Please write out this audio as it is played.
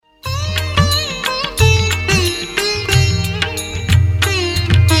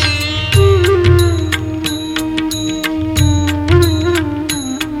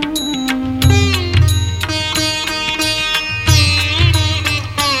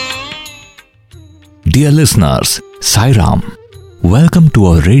Dear listeners, Sai Ram. Welcome to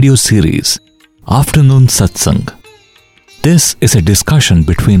our radio series, Afternoon Satsang. This is a discussion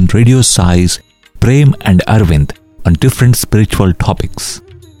between Radio Sai's Prem and Arvind on different spiritual topics.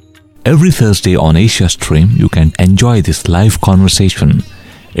 Every Thursday on Asia Stream, you can enjoy this live conversation.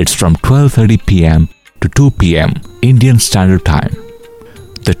 It's from 12:30 p.m. to 2 p.m. Indian Standard Time.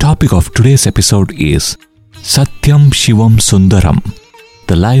 The topic of today's episode is Satyam Shivam Sundaram,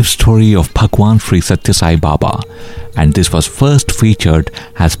 the life story of Bhagwan Sri Satya Sai Baba, and this was first featured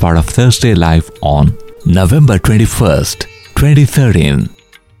as part of Thursday Live on November 21st, 2013.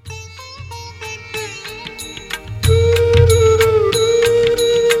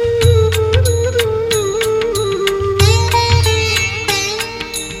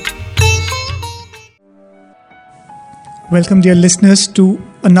 Welcome, dear listeners, to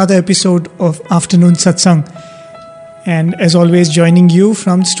another episode of Afternoon Satsang. And as always, joining you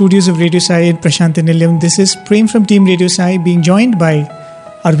from the studios of Radio Sai in Prashantinilayam, this is Prem from Team Radio Sai, being joined by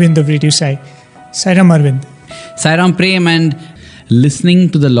Arvind of Radio Sai. Sairam Arvind. Sairam Prem, and listening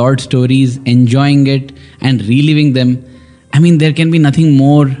to the Lord's stories, enjoying it and reliving them. I mean, there can be nothing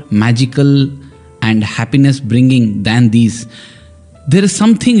more magical and happiness bringing than these. There is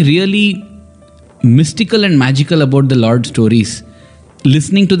something really mystical and magical about the Lord's stories.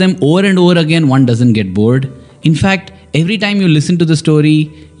 Listening to them over and over again, one doesn't get bored. In fact, every time you listen to the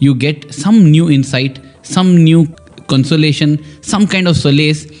story, you get some new insight, some new consolation, some kind of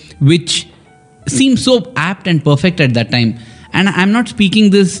solace, which seems so apt and perfect at that time. And I'm not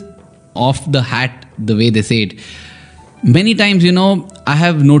speaking this off the hat, the way they say it. Many times, I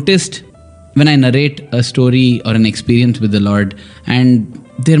have noticed when I narrate a story or an experience with the Lord, and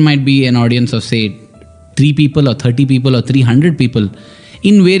there might be an audience of, say, 3 people or 30 people or 300 people,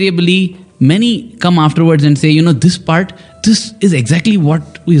 invariably, many come afterwards and say, this is exactly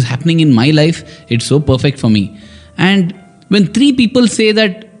what is happening in my life. It's so perfect for me. And when 3 people say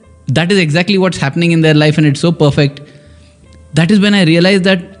that is exactly what's happening in their life and it's so perfect, that is when I realize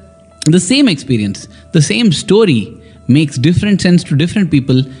that the same experience, the same story makes different sense to different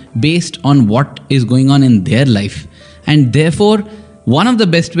people based on what is going on in their life. And therefore, one of the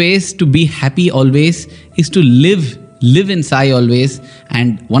best ways to be happy always is to live in Sai always,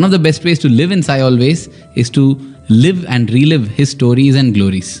 and one of the best ways to live in Sai always is to live and relive his stories and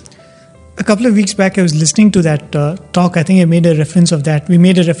glories. A couple of weeks back, I was listening to that talk. I think I made a reference of that. We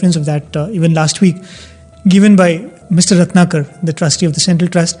made a reference of that even last week, given by Mr. Ratnakar, the trustee of the Central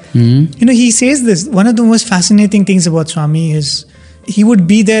Trust. Mm-hmm. He says this, one of the most fascinating things about Swami is he would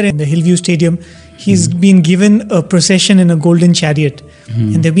be there in the Hillview Stadium. He's been given a procession in a golden chariot.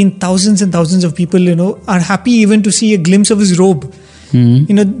 And there have been thousands and thousands of people, are happy even to see a glimpse of his robe.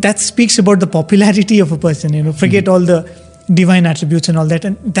 That speaks about the popularity of a person, forget all the divine attributes and all that.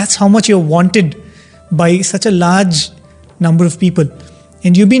 And that's how much you're wanted by such a large number of people.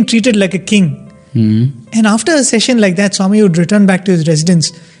 And you've been treated like a king. And after a session like that, Swami would return back to his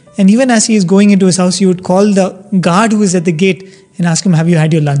residence. And even as he is going into his house, he would call the guard who is at the gate and ask him, have you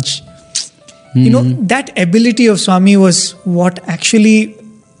had your lunch? That ability of Swami was what actually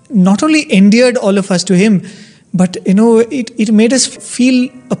not only endeared all of us to him, but, it made us feel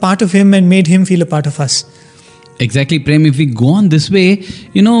a part of him and made him feel a part of us. Exactly, Prem. If we go on this way,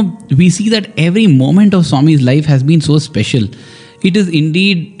 we see that every moment of Swami's life has been so special. It is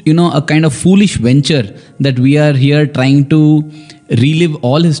indeed, a kind of foolish venture that we are here trying to relive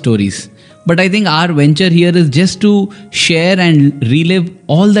all his stories. But I think our venture here is just to share and relive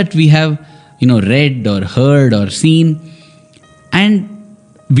all that we have read or heard or seen. And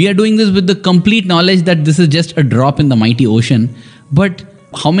we are doing this with the complete knowledge that this is just a drop in the mighty ocean. But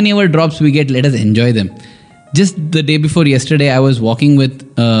how many ever drops we get, let us enjoy them. Just the day before yesterday, I was walking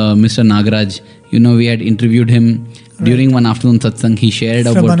with Mr. Nagaraj. We had interviewed him during one afternoon satsang. He shared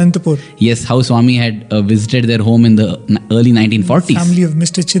from about Anantapur. Yes, how Swami had visited their home in the early 1940s. Family of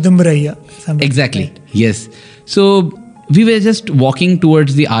Mr. Chidambaraya. Exactly, right. Yes. So we were just walking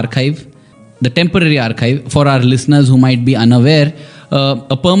towards the archive, the temporary archive. For our listeners who might be unaware,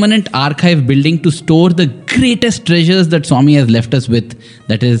 a permanent archive building to store the greatest treasures that Swami has left us with,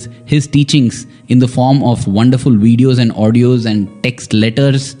 that is his teachings in the form of wonderful videos and audios and text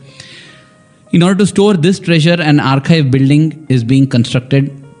letters. In order to store this treasure, an archive building is being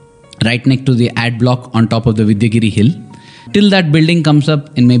constructed right next to the ad block on top of the Vidyagiri hill. Till that building comes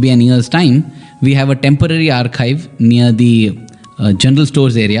up in maybe a year's time, we have a temporary archive near the general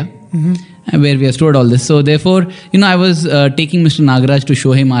stores area. Where we have stored all this. So therefore, I was taking Mr. Nagaraj to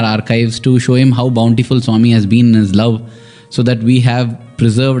show him our archives, to show him how bountiful Swami has been in his love, so that we have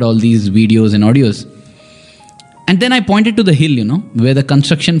preserved all these videos and audios. And then I pointed to the hill, where the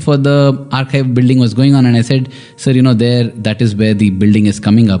construction for the archive building was going on. And I said, sir, that is where the building is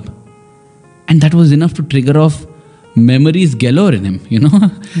coming up. And that was enough to trigger off memories galore in him,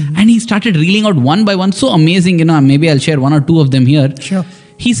 Mm-hmm. And he started reeling out one by one. So amazing, maybe I'll share one or two of them here. Sure.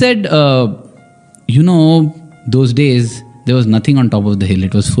 He said, those days, there was nothing on top of the hill.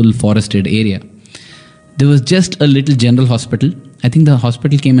 It was full forested area. There was just a little general hospital. I think the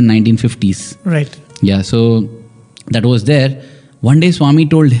hospital came in 1950s. Right. Yeah, so that was there. One day Swami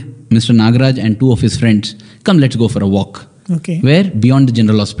told Mr. Nagaraj and two of his friends, come, let's go for a walk. Okay. Where? Beyond the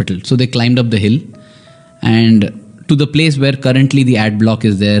general hospital. So they climbed up the hill and to the place where currently the ad block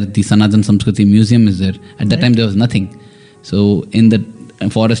is there, the Sanatan Samskriti Museum is there. At that time there was nothing. So in the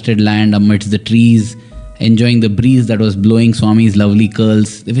forested land amidst the trees, enjoying the breeze that was blowing Swami's lovely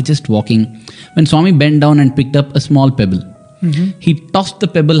curls, they were just walking. When Swami bent down and picked up a small pebble, Mm-hmm. he tossed the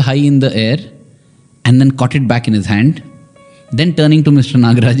pebble high in the air and then caught it back in his hand. Then turning to Mr.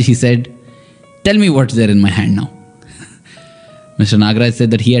 Nagaraj, he said, tell me what's there in my hand now. Mr. Nagaraj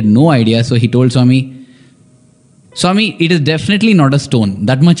said that he had no idea, so he told Swami, it is definitely not a stone.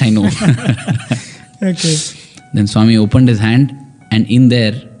 That much I know. Okay. Then Swami opened his hand and in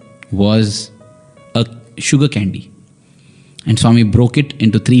there was a sugar candy. And Swami broke it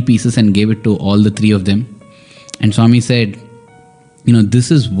into 3 pieces and gave it to all the 3 of them. And Swami said, this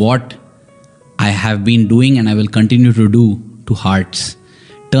is what I have been doing and I will continue to do to hearts.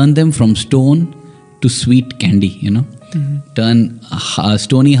 Turn them from stone to sweet candy, Mm-hmm. Turn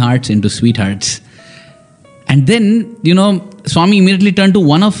stony hearts into sweet hearts. And then, Swami immediately turned to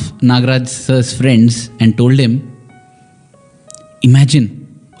one of Nagaraj's friends and told him,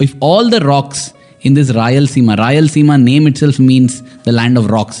 imagine if all the rocks in this Rayalaseema name itself means the land of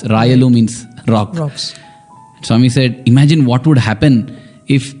rocks. Rayalu means rock. Rocks. Swami said, imagine what would happen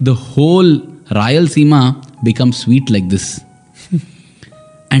if the whole Rayalaseema becomes sweet like this.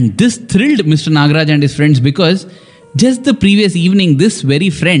 And this thrilled Mr. Nagaraj and his friends because just the previous evening, this very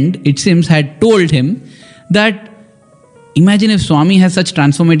friend, it seems, had told him that imagine if Swami has such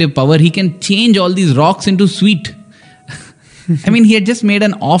transformative power, he can change all these rocks into sweet. He had just made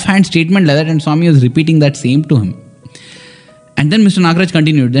an offhand statement like that and Swami was repeating that same to him. And then Mr. Nagaraj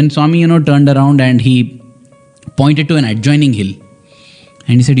continued. Then Swami, turned around and he pointed to an adjoining hill.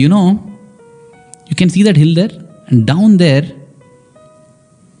 And he said, you can see that hill there? And down there,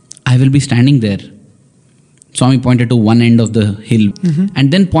 I will be standing there. Swami pointed to one end of the hill. Mm-hmm.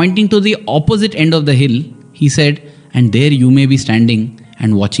 And then pointing to the opposite end of the hill, he said, and there you may be standing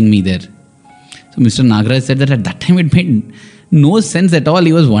and watching me there. So Mr. Nagaraj said that at that time it made no sense at all.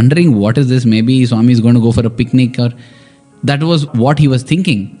 He was wondering, what is this? Maybe Swami is going to go for a picnic, or that was what he was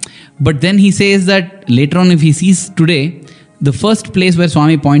thinking. But then he says that later on, if he sees today, the first place where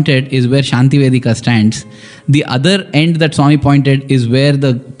Swami pointed is where Shanti Vedika stands. The other end that Swami pointed is where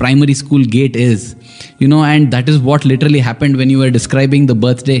the primary school gate is. And that is what literally happened when you were describing the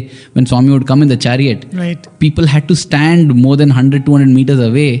birthday, when Swami would come in the chariot. Right. People had to stand more than 100, 200 meters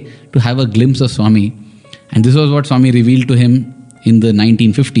away to have a glimpse of Swami. And this was what Swami revealed to him in the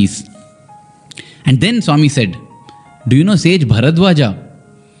 1950s. And then Swami said, do you know Sage Bharadwaja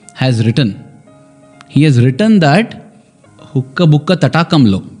has written? He has written that Hukka Bukka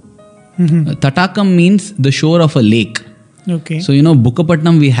Tatakamlo. Mm-hmm. Tatakam means the shore of a lake. Okay. So,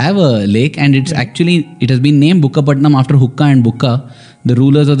 Bukkapatnam, we have a lake and it has been named Bukkapatnam after Hukka and Bukka, the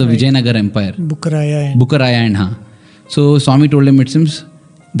rulers of the Vijayanagar Empire. Bukkaraya and Ha. So, Swami told him, it seems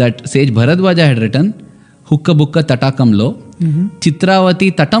that Sage Bharadwaja had written Hukka Bukka Tatakamlo,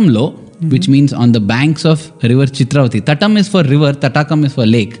 Chitravati Tatamlo, which means on the banks of river Chitravati. Tatam is for river, Tatakam is for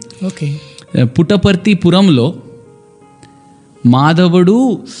lake. Okay. Puttaparthi Puramlo,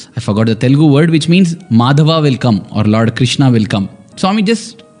 Madhavadu, I forgot the Telugu word, which means Madhava will come or Lord Krishna will come. Swami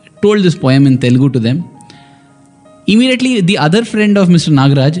just told this poem in Telugu to them. Immediately, the other friend of Mr.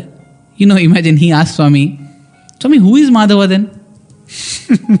 Nagaraj, imagine he asked Swami, who is Madhava then?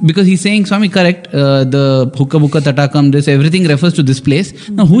 Because he's saying, Swami, correct, the Hukka Bukka Tatakam, this, everything refers to this place.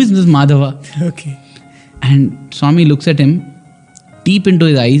 Now, who is this Madhava? Okay. And Swami looks at him, deep into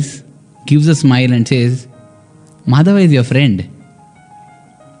his eyes, gives a smile and says, Madhava is your friend.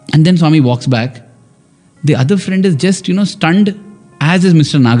 And then Swami walks back. The other friend is just, stunned, as is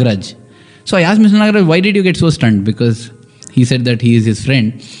Mr. Nagaraj. So I asked Mr. Nagaraj, why did you get so stunned? Because he said that he is his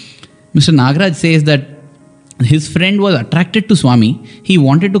friend. Mr. Nagaraj says that his friend was attracted to Swami. He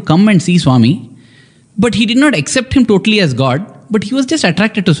wanted to come and see Swami, but he did not accept him totally as God, but he was just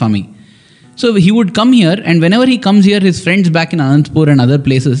attracted to Swami. So he would come here, and whenever he comes here, his friends back in Anantapur and other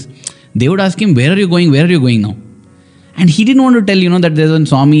places, they would ask him, where are you going? Where are you going now? And he didn't want to tell, that there's a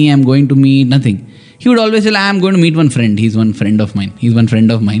Swami I'm going to meet, nothing. he would always say, I'm going to meet one friend. He's one friend of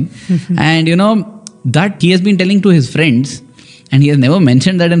mine. And that he has been telling to his friends, and he has never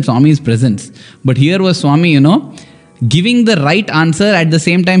mentioned that in Swami's presence. But here was Swami, giving the right answer, at the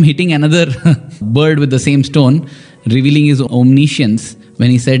same time hitting another bird with the same stone, revealing his omniscience when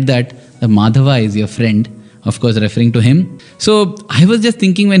he said that the Madhava is your friend, of course referring to him. So I was just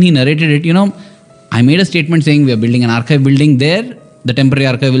thinking when he narrated it, I made a statement saying we are building an archive building there, the temporary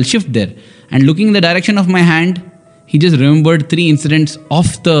archive will shift there. And looking in the direction of my hand, he just remembered 3 incidents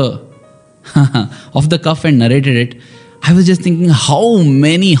off the cuff and narrated it. I was just thinking how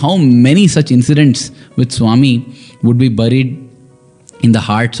many such incidents with Swami would be buried in the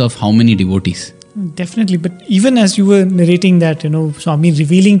hearts of how many devotees. Definitely. But even as you were narrating that, Swami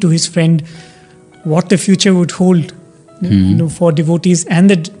revealing to his friend what the future would hold, for devotees, and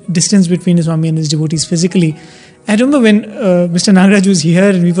the distance between Swami and his devotees physically. I remember when Mr. Nagaraj was here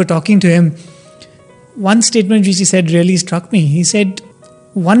and we were talking to him, one statement which he said really struck me. He said,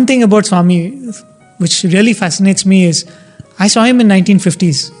 one thing about Swami which really fascinates me is, I saw him in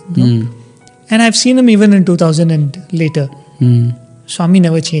 1950s, and I've seen him even in 2000 and later. Swami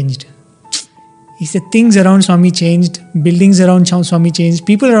never changed. He said things around Swami changed, buildings around Swami changed,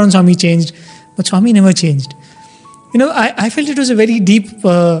 people around Swami changed, but Swami never changed. I felt it was a very deep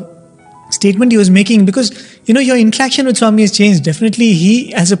statement he was making, because, your interaction with Swami has changed. Definitely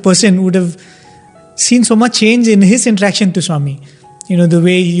he as a person would have seen so much change in his interaction to Swami. The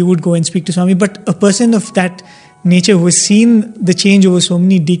way you would go and speak to Swami. But a person of that nature who has seen the change over so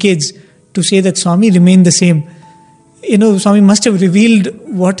many decades, to say that Swami remained the same, Swami must have revealed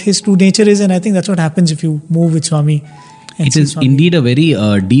what his true nature is, and I think that's what happens if you move with Swami. It is Swami. Indeed a very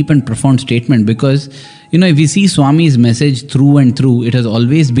deep and profound statement, because, if we see Swami's message through and through, it has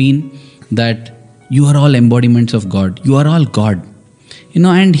always been that you are all embodiments of God. You are all God.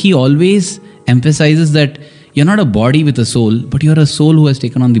 And he always emphasizes that you're not a body with a soul, but you're a soul who has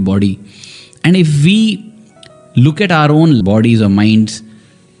taken on the body. And if we look at our own bodies or minds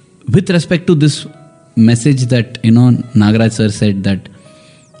with respect to this message that, Nagaraj sir said that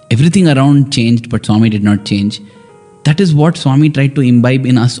everything around changed, but Swami did not change. That is what Swami tried to imbibe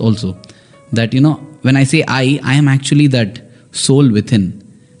in us also. That, when I say I am actually that soul within.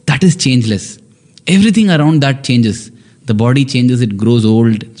 That is changeless. Everything around that changes. The body changes, it grows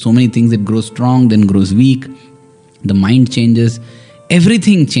old. So many things, it grows strong, then grows weak. The mind changes.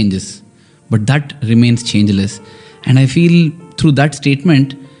 Everything changes. But that remains changeless. And I feel through that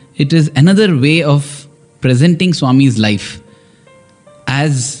statement, it is another way of presenting Swami's life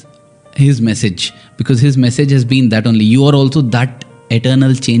as his message. Because his message has been that only. You are also that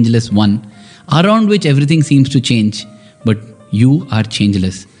eternal, changeless one, around which everything seems to change. But you are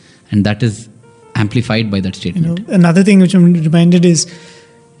changeless. And that is amplified by that statement. Another thing which I'm reminded is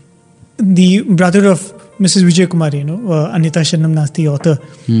the brother of Mrs. Vijay Kumari, Anita Sharanam Nasti, author.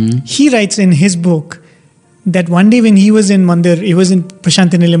 He writes in his book that one day when he was in Mandir, he was in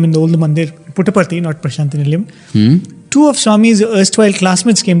Prasanthi Nilayam in the old Mandir, Puttaparthi, not Prasanthi Nilayam. 2 of Swami's erstwhile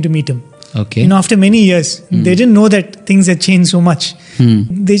classmates came to meet him. Okay. After many years, they didn't know that things had changed so much.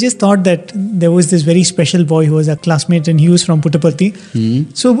 They just thought that there was this very special boy who was a classmate and he was from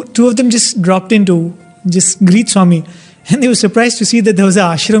Puttaparthi. So 2 of them just dropped in to just greet Swami. And they were surprised to see that there was an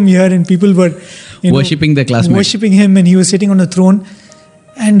ashram here and people were worshipping the classmate. Worshipping him, and he was sitting on a throne.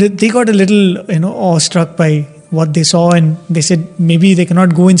 And they got a little awestruck by what they saw, and they said maybe they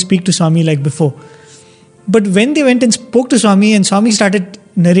cannot go and speak to Swami like before. But when they went and spoke to Swami, and Swami started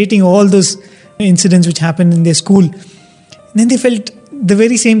narrating all those incidents which happened in their school, then they felt the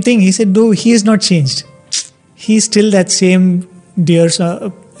very same thing. He said, no, he has not changed. He is still that same dear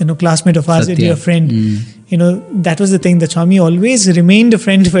classmate of ours, a dear friend. That was the thing, that Swami always remained a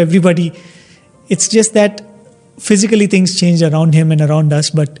friend for everybody. It's just that physically things changed around him and around us,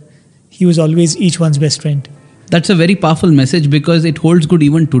 but he was always each one's best friend. That's a very powerful message, because it holds good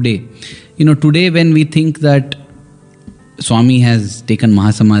even today. Today when we think that Swami has taken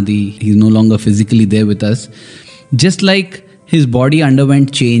Mahasamadhi, he's no longer physically there with us, just like his body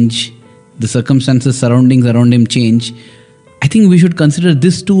underwent change, the circumstances surroundings around him change, I think we should consider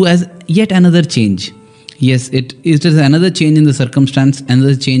this too as yet another change. Yes, it is another change in the circumstance,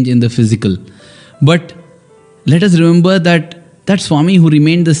 another change in the physical. But let us remember that Swami who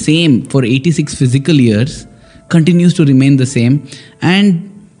remained the same for 86 physical years continues to remain the same. And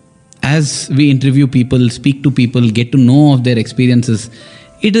as we interview people, speak to people, get to know of their experiences,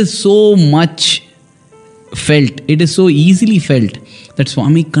 it is so much felt, it is so easily felt that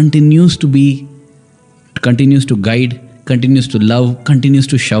Swami continues to guide, continues to love, continues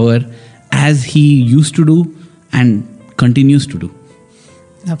to shower as he used to do and continues to do.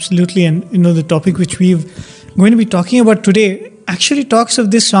 Absolutely. And the topic which we're going to be talking about today actually talks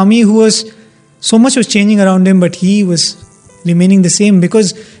of this Swami who was, so much was changing around him, but he was remaining the same.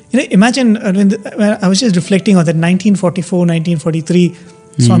 Because, imagine, I was just reflecting on that 1944, 1943,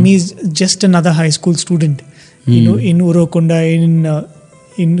 Swami is just another high school student, in Urukonda,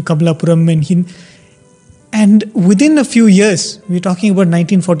 in Kamalapuram, and within a few years, we're talking about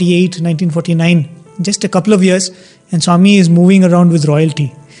 1948, 1949, just a couple of years, and Swami is moving around with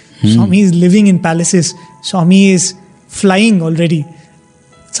royalty. Swami is living in palaces. Swami is flying already.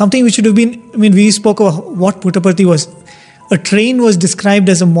 Something which should have been, we spoke of what Puttaparthi was. A train was described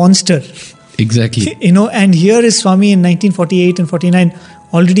as a monster. Exactly. And here is Swami in 1948 and 49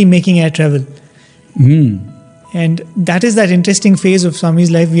 already making air travel. And that is that interesting phase of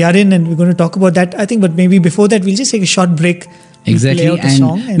Swami's life we are in, and we're going to talk about that, I think. But maybe before that, we'll just take a short break. Exactly. Play out a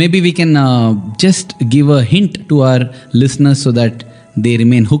song And maybe we can just give a hint to our listeners so that they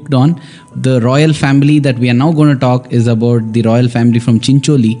remain hooked on. The royal family that we are now going to talk is about the royal family from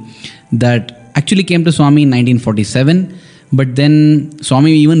Chincholi that actually came to Swami in 1947. But then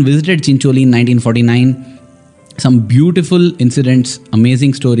Swami even visited Chincholi in 1949. Some beautiful incidents,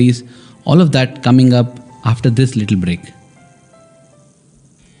 amazing stories, all of that coming up after this little break.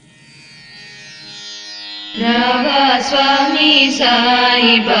 Rava Swami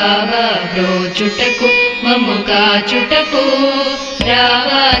Sai Baba Brochutaku Mamuka Chutaku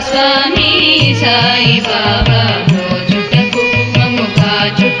Rava Swami Sai Baba Brochutaku Mamuka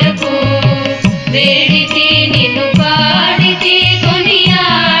Chutaku Vediti Ninu Paditi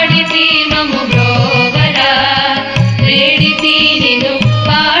Koniyaditi Mamu Brovara Vediti Ninu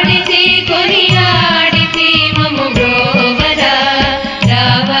Paditi Koniyaditi Mamu Brovara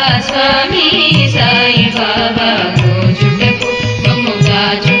Rava Swami Sai Baba Brochutaku Mamuka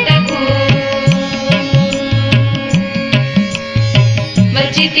Chutaku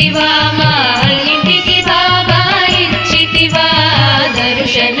Vachitiva Ma Intiki Baba Ichchitiva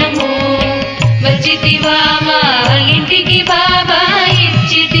Darushanamu Vachitiva Ma Intiki Baba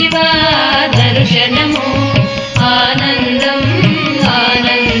Ichchitiva Darushanamu Anandam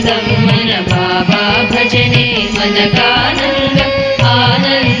Anandam Mana Baba Bhajane Manakanandam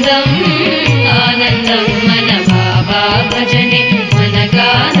Anandam Anandam Mana Baba Bhajane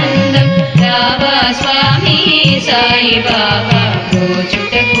Manakanandam Rava Swami Sai Baba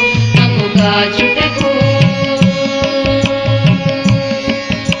Brochutaku Mamuka Chutaku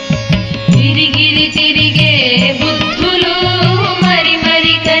Tirigiri Tirige Buddhulu Mari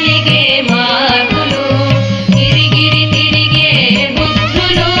Mari Kalige Marpulu Tirigiri Tirige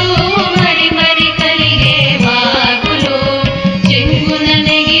Buddhulu Mari Mari Kalige Marpulu Chenguna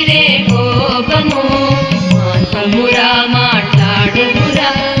Negire Kopamu Manpamura Maatladupura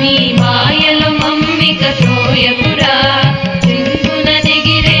Mi Mayalu Mammika Troyapura Chenguna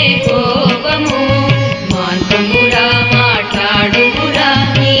Negire Kopamu Manpamura Maatladupura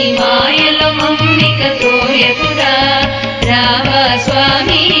Mi Mayalu Mammika Troyapura Rava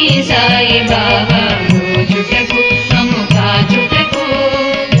Swami Sai Baba Brochutaku Mamuka Chutaku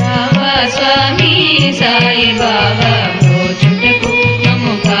Rava Swami Sai Baba Brochutaku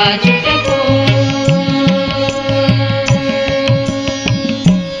Mamuka Chutaku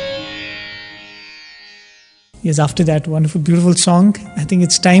Yes, after that wonderful, beautiful song, I think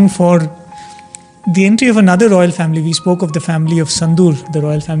it's time for the entry of another royal family. We spoke of the family of Sandur, the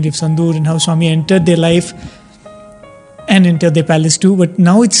royal family of Sandur, and how Swami entered their life and entered their palace too. But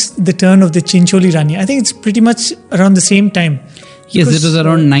now it's the turn of the Chincholi Rani. I think it's pretty much around the same time. Yes, Because, it was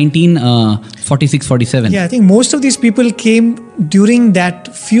around 1946-47. Yeah, I think most of these people came during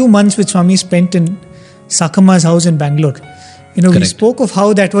that few months which Swami spent in Sakama's house in Bangalore. We Correct. spoke of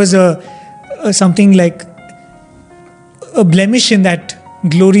how that was a something like a blemish in that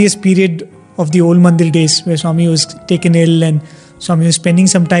glorious period of the old Mandir days where Swami was taken ill and Swami was spending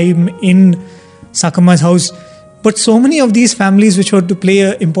some time in Sakama's house. But so many of these families which were to play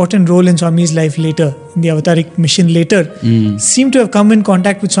an important role in Swami's life later, in the Avataric mission later, seem to have come in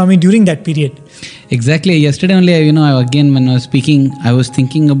contact with Swami during that period. Exactly. Yesterday only, again when I was speaking, I was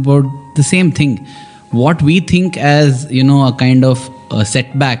thinking about the same thing. What we think as, a kind of a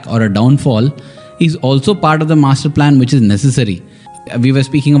setback or a downfall is also part of the master plan which is necessary. We were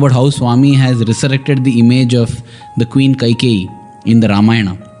speaking about how Swami has resurrected the image of the Queen Kaikeyi in the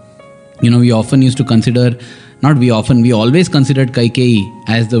Ramayana. We often used to consider, we always considered Kaikeyi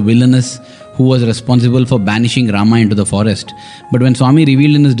as the villainess who was responsible for banishing Rama into the forest. But when Swami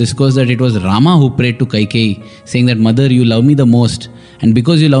revealed in his discourse that it was Rama who prayed to Kaikeyi, saying that, "Mother, you love me the most, and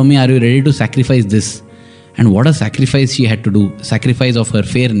because you love me, are you ready to sacrifice this?" And what a sacrifice she had to do, sacrifice of her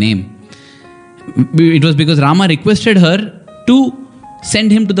fair name. It was because Rama requested her to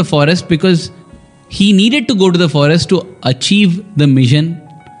send him to the forest because he needed to go to the forest to achieve the mission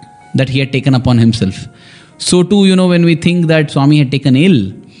that he had taken upon himself. So too, when we think that Swami had taken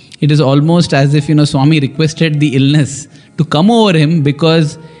ill, it is almost as if, Swami requested the illness to come over him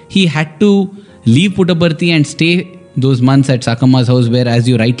because he had to leave Puttaparthi and stay those months at Sakama's house where, as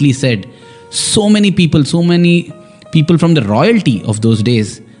you rightly said, so many people from the royalty of those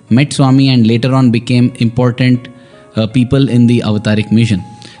days met Swami and later on became important people in the Avataric mission.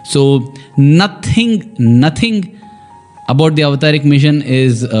 So nothing about the Avataric mission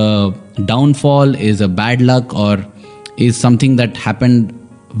is a downfall, is a bad luck, or is something that happened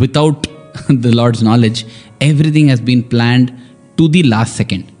without the Lord's knowledge. Everything has been planned to the last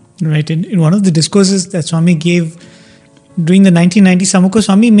second. Right. In one of the discourses that Swami gave during the 1990 Samukha,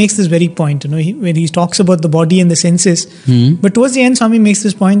 Swami makes this very point, when he talks about the body and the senses. But towards the end, Swami makes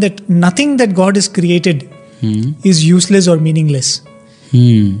this point that nothing that God has created is useless or meaningless.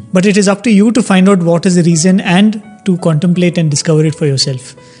 But it is up to you to find out what is the reason and to contemplate and discover it for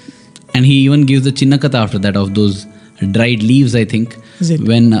yourself. And he even gives the Chinnakatha after that of those dried leaves, I think. Is it?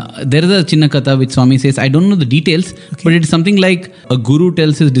 When there is a Chinnakatha which Swami says, I don't know the details, but it's something like a guru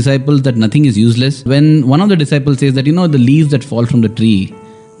tells his disciples that nothing is useless. When one of the disciples says that, the leaves that fall from the tree,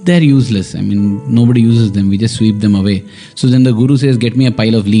 they're useless. Nobody uses them. We just sweep them away. So then the guru says, get me a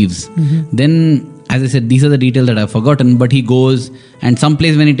pile of leaves. Then, as I said, these are the details that I've forgotten, but he goes and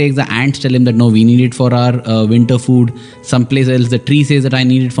someplace when he takes, the ants tell him that no, we need it for our winter food. Someplace else the tree says that I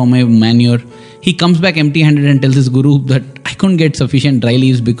need it for my manure. He comes back empty-handed and tells his guru that I couldn't get sufficient dry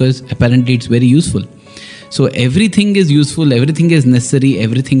leaves because apparently it's very useful. So everything is useful, everything is necessary,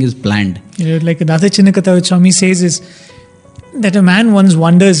 everything is planned. Like another Chinnakatha which Swami says is that a man once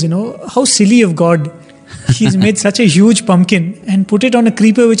wonders, how silly of God. He's made such a huge pumpkin and put it on a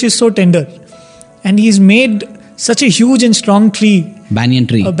creeper which is so tender. And he's made such a huge and strong tree. Banyan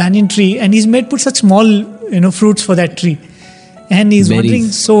tree. A banyan tree. And he's put such small, fruits for that tree. And he's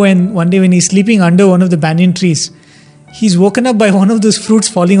wondering, and one day when he's sleeping under one of the banyan trees, he's woken up by one of those fruits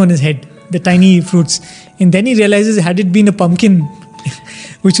falling on his head, the tiny fruits. And then he realizes, had it been a pumpkin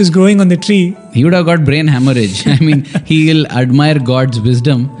which was growing on the tree, he would have got brain hemorrhage. He'll admire God's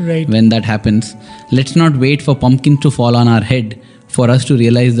wisdom when that happens. Let's not wait for pumpkin to fall on our head for us to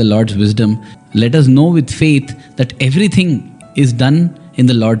realize the Lord's wisdom. Let us know with faith that everything is done in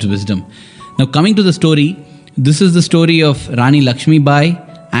the Lord's wisdom. Now, coming to the story, this is the story of Rani Lakshmi Bai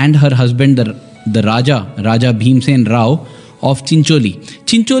and her husband, the Raja Bhimsen Rao of Chincholi.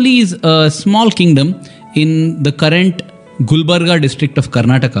 Chincholi is a small kingdom in the current Gulbarga district of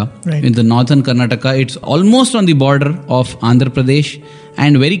Karnataka, in the northern Karnataka. It's almost on the border of Andhra Pradesh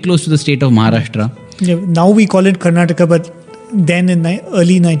and very close to the state of Maharashtra. Yeah, now we call it Karnataka, but then in the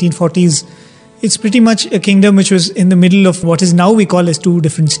early 1940s, it's pretty much a kingdom which was in the middle of what is now we call as two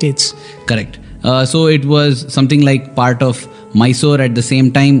different states. Correct. So it was something like part of Mysore. At the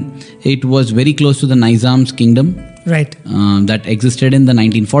same time, it was very close to the Nizam's kingdom. Right. That existed in the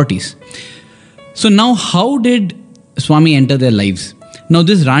 1940s. So now how did Swami enter their lives? Now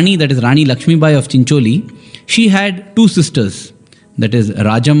this Rani, that is Rani Lakshmi Bai of Chincholi, she had two sisters, that is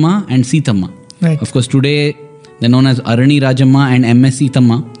Rajamma and Sithamma. Right. Of course, today they're known as Arani Rajamma and MS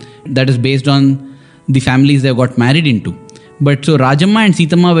Sithamma. That is based on the families they got married into. But so Rajamma and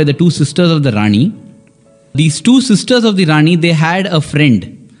Sithamma were the two sisters of the Rani. These two sisters of the Rani, they had a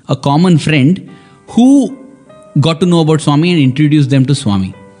friend, a common friend, who got to know about Swami and introduced them to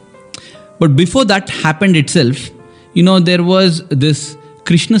Swami. But before that happened itself, there was this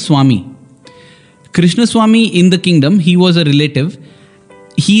Krishna Swami. Krishna Swami in the kingdom, he was a relative.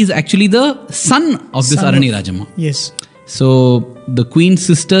 He is actually the son of this Arani Rajamma. Yes. So the queen's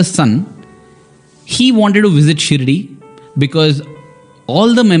sister's son, he wanted to visit Shirdi because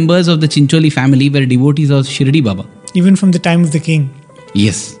all the members of the Chincholi family were devotees of Shirdi Baba. Even from the time of the king.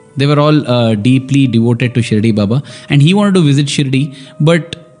 Yes. They were all deeply devoted to Shirdi Baba. And he wanted to visit Shirdi.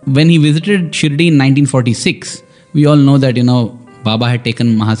 But when he visited Shirdi in 1946, we all know that, Baba had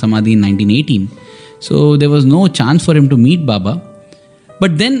taken Mahasamadhi in 1918. So there was no chance for him to meet Baba.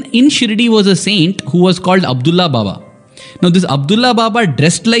 But then in Shirdi was a saint who was called Abdullah Baba. Now this Abdullah Baba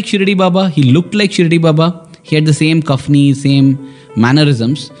dressed like Shirdi Baba. He looked like Shirdi Baba. He had the same kafni, same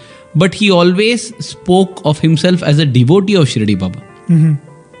mannerisms. But he always spoke of himself as a devotee of Shirdi Baba. Mm-hmm.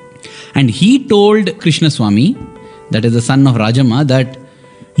 And he told Krishna Swami, that is the son of Rajamma, that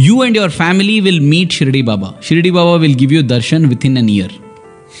you and your family will meet Shirdi Baba. Shirdi Baba will give you darshan within an year.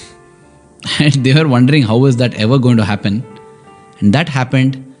 And they were wondering how was that ever going to happen. And that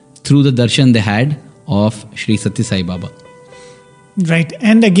happened through the darshan they had of Shri Sathya Sai Baba. Right.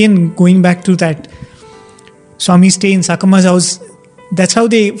 And again, going back to that Swami stay in Sakama's house, that's how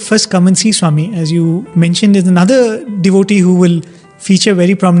they first come and see Swami. As you mentioned, there's another devotee who will feature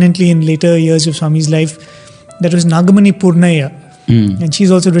very prominently in later years of Swami's life. That was Nagamani Purnaya. And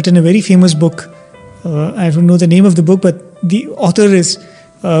she's also written a very famous book. I don't know the name of the book, but the author is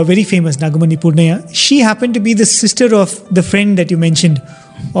very famous, Nagamani Purnaya. She happened to be the sister of the friend that you mentioned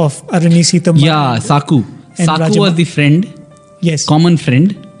of Arani Sithamma. Yeah, Saku. and Saku Rajamma. was the friend, Yes. common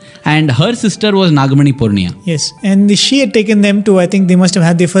friend, and her sister was Nagamani Purnaya Yes. And she had taken them to, I think they must have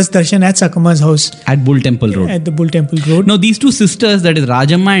had their first darshan at Sakama's house at Bull Temple Road. at the Bull Temple Road. Now, these two sisters, that is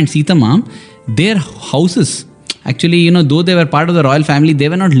Rajamma and Sithamma, their houses, actually, though they were part of the royal family, they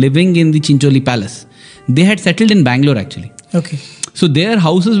were not living in the Chincholi Palace. They had settled in Bangalore, actually. Okay. So their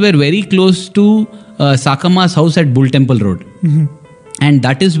houses were very close to Sakama's house at Bull Temple Road. And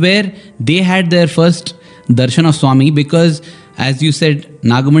that is where they had their first darshan of Swami, because, as you said,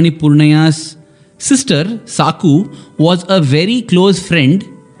 Nagamani Purnaya's sister, Saku, was a very close friend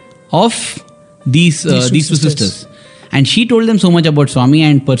of these two sisters. And she told them so much about Swami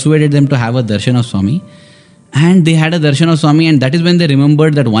and persuaded them to have a darshan of Swami. And they had a darshan of Swami, and that is when they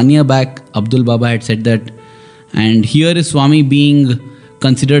remembered that 1 year back, Abdul Baba had said that. And here is Swami being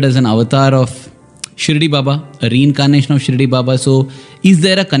considered as an avatar of Shirdi Baba, a reincarnation of Shirdi Baba. So, is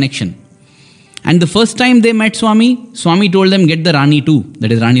there a connection? And the first time they met Swami, Swami told them, get the Rani too, that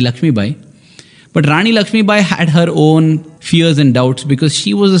is Rani Lakshmi Bai. But Rani Lakshmi Bai had her own fears and doubts because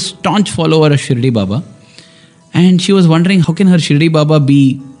she was a staunch follower of Shirdi Baba. And she was wondering, how can her Shirdi Baba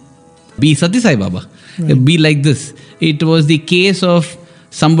be Sathya Sai Baba? Right. Be like this. It was the case of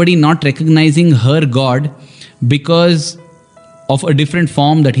somebody not recognizing her God because of a different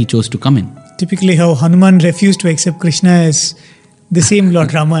form that he chose to come in. Typically how Hanuman refused to accept Krishna as the same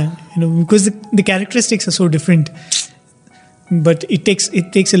Lord Rama, because the characteristics are so different. But it takes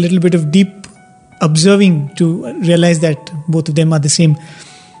a little bit of deep observing to realize that both of them are the same.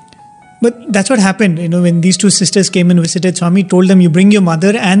 But that's what happened, when these two sisters came and visited Swami, told them, you bring your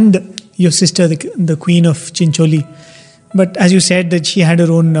mother and your sister, the queen of Chincholi. But as you said, that she had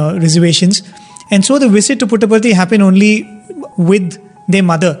her own reservations. And so the visit to Puttaparthi happened only with their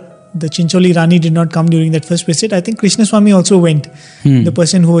mother. The Chincholi Rani did not come during that first visit. I think Krishna Swami also went. The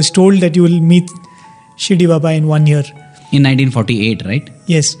person who was told that you will meet Shirdi Baba in 1 year. In 1948, right?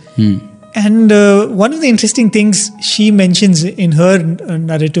 Yes. And one of the interesting things she mentions in her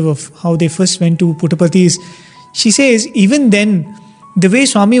narrative of how they first went to Puttaparthi is, she says, even then, the way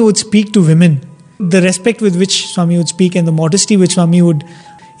Swami would speak to women, the respect with which Swami would speak and the modesty which Swami would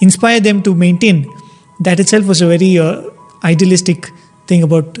inspire them to maintain, that itself was a very idealistic thing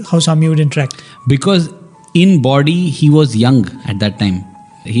about how Swami would interact. Because in body, he was young at that time.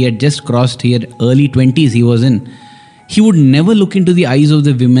 He had just crossed here, early 20s he was in. He would never look into the eyes of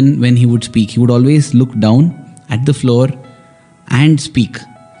the women when he would speak. He would always look down at the floor and speak.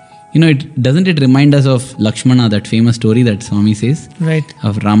 Doesn't it remind us of Lakshmana, that famous story that Swami says? Right.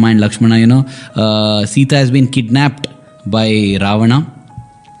 Of Rama and Lakshmana, Sita has been kidnapped by Ravana.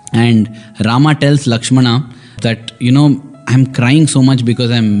 And Rama tells Lakshmana that, I'm crying so much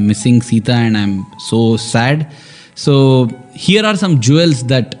because I'm missing Sita and I'm so sad. So here are some jewels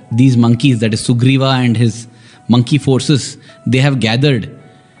that these monkeys, that is Sugriva and his monkey forces, they have gathered.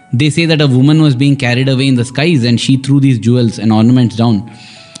 They say that a woman was being carried away in the skies and she threw these jewels and ornaments down.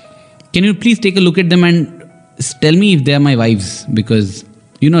 Can you please take a look at them and tell me if they are my wives? Because,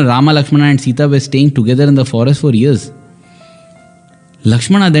 Rama, Lakshmana and Sita were staying together in the forest for years.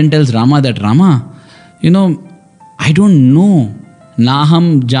 Lakshmana then tells Rama that, Rama, I don't know.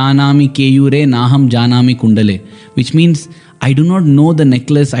 Naham janami keyure, naham janami kundale. Which means, I do not know the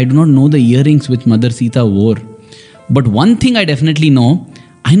necklace, I do not know the earrings which Mother Sita wore. But one thing I definitely know,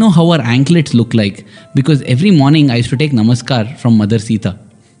 I know how her anklets look like. Because every morning I used to take namaskar from Mother Sita.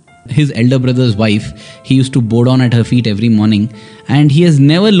 His elder brother's wife, he used to bow down at her feet every morning. And he has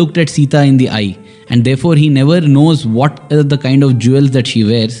never looked at Sita in the eye. And therefore he never knows what are the kind of jewels that she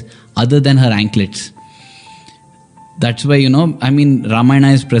wears other than her anklets. That's why, Ramayana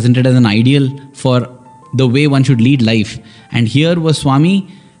is presented as an ideal for the way one should lead life. And here was Swami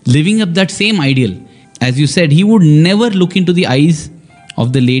living up that same ideal. As you said, he would never look into the eyes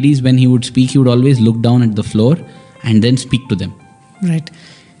of the ladies when he would speak. He would always look down at the floor and then speak to them. Right.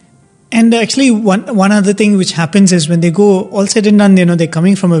 And actually, one other thing which happens is when they go all said and done, they're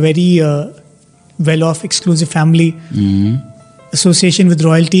coming from a very well-off, exclusive family, association with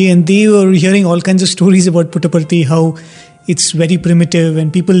royalty, and they were hearing all kinds of stories about Puttaparthi, how it's very primitive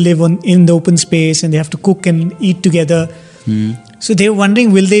and people live in the open space and they have to cook and eat together. So they were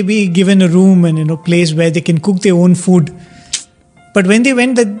wondering, will they be given a room and place where they can cook their own food? But when they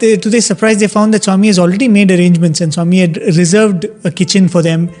went to their surprise, they found that Swami has already made arrangements and Swami had reserved a kitchen for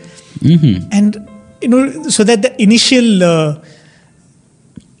them. And, so that the initial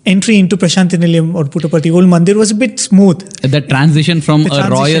entry into Prasanthi Nilayam or Puttaparthi old mandir was a bit smooth. The transition from a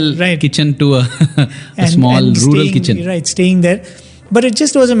royal kitchen to a small rural kitchen. Right, staying there. But it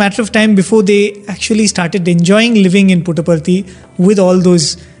just was a matter of time before they actually started enjoying living in Puttaparthi with all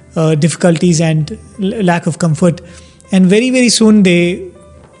those difficulties and lack of comfort. And very, very soon they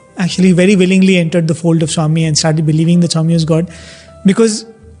actually very willingly entered the fold of Swami and started believing that Swami was God. Because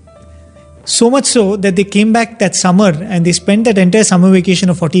so much so that they came back that summer and they spent that entire summer vacation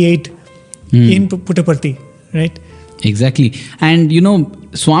of 48 in Puttaparthi, right? Exactly. And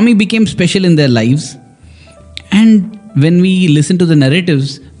Swami became special in their lives. And when we listen to the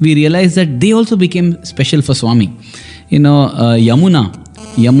narratives, we realize that they also became special for Swami. Yamuna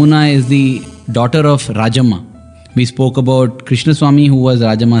is the daughter of Rajamma. We spoke about Krishna Swami, who was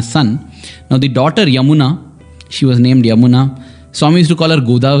Rajamma's son. Now the daughter Yamuna, she was named Yamuna. Swami used to call her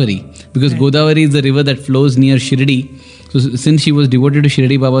Godavari because Godavari is the river that flows near Shirdi. So since she was devoted to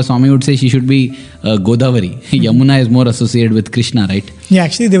Shirdi Baba, Swami would say she should be Godavari. Yamuna is more associated with Krishna, right? Yeah,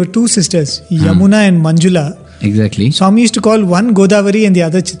 actually there were two sisters, Yamuna and Manjula. Exactly. Swami used to call one Godavari and the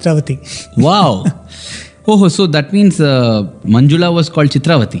other Chitravati. Wow. Oh, so that means Manjula was called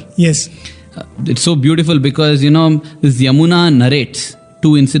Chitravati. Yes. It's so beautiful because, this Yamuna narrates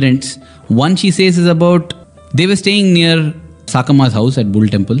two incidents. One, she says, is about they were staying near Sakamma's house at Bull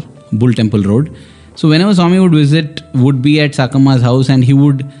Temple Road. So whenever Swami would visit, would be at Sakamma's house and he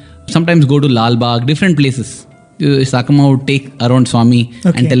would sometimes go to Lal Bagh, different places. Sakamma would take around Swami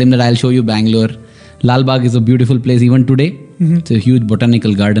and tell him that I'll show you Bangalore. Lal Bagh is a beautiful place even today. It's a huge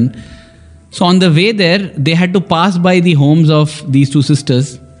botanical garden. So on the way there, they had to pass by the homes of these two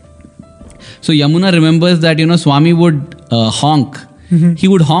sisters. So Yamuna remembers that, Swami would honk. He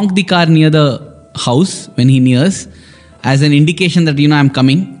would honk the car near the house when he nears as an indication that, I'm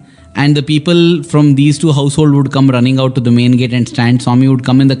coming. And the people from these two households would come running out to the main gate and stand. Swami would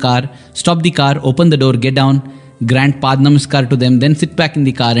come in the car, stop the car, open the door, get down, grant Pad Namaskar to them, then sit back in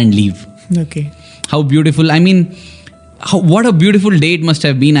the car and leave. Okay. How beautiful. I mean, what a beautiful day it must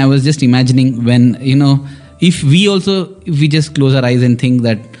have been. I was just imagining when, if we just close our eyes and think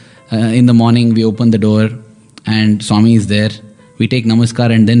that in the morning we open the door and Swami is there, we take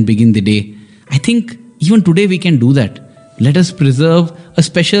Namaskar and then begin the day. I think even today we can do that. Let us preserve a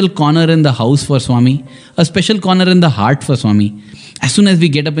special corner in the house for Swami, a special corner in the heart for Swami. As soon as we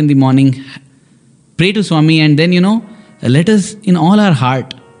get up in the morning, pray to Swami and then, let us in all our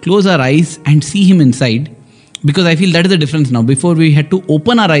heart close our eyes and see him inside. Because I feel that is the difference now. Before we had to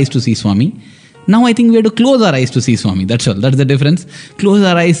open our eyes to see Swami. Now I think we have to close our eyes to see Swami. That's all. That's the difference. Close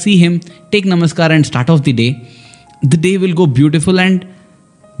our eyes, see him, take Namaskar and start off the day. The day will go beautiful, and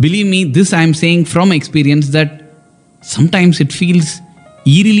believe me, this I am saying from experience that sometimes it feels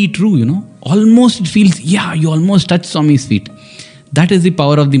eerily true, Almost it feels, you almost touch Swami's feet. That is the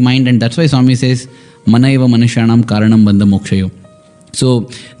power of the mind, and that's why Swami says, Manaiva Manushanam Karanam Bandha Mokshayo. So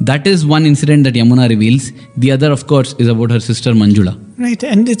that is one incident that Yamuna reveals. The other, of course, is about her sister Manjula. Right,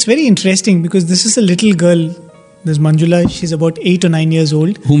 and it's very interesting because this is a little girl, this Manjula, she's about 8 or 9 years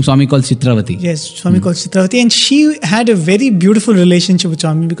old. Whom Swami calls Chitravati. Yes, Swami calls Chitravati, and she had a very beautiful relationship with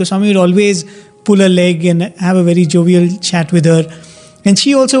Swami because Swami would always pull her leg and have a very jovial chat with her. And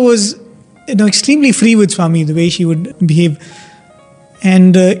she also was, extremely free with Swami, the way she would behave.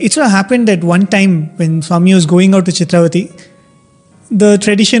 And it so happened that one time when Swami was going out to Chitravati, the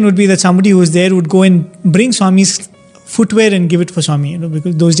tradition would be that somebody who was there would go and bring Swami's footwear and give it for Swami,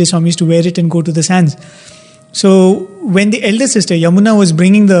 because those days Swami used to wear it and go to the sands. So when the elder sister, Yamuna, was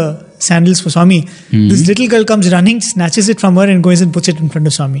bringing the sandals for Swami, this little girl comes running, snatches it from her and goes and puts it in front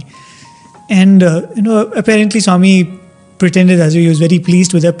of Swami. And, apparently Swami pretended as though he was very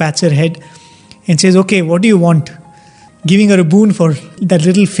pleased with her, pats her head and says, okay, what do you want? Giving her a boon for that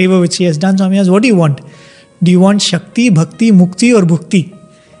little favor which she has done. Swami asks, what do you want? Do you want Shakti, Bhakti, Mukti or Bhukti?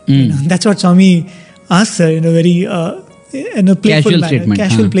 That's what Swami asks her in a very in a playful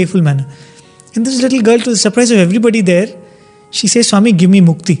manner, playful manner. And this little girl, to the surprise of everybody there, she says, Swami, give me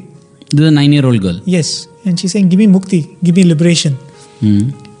Mukti. This is a 9-year-old girl. Yes. And she's saying, give me Mukti, give me liberation.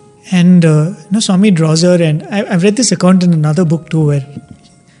 And Swami draws her, and I've read this account in another book too, where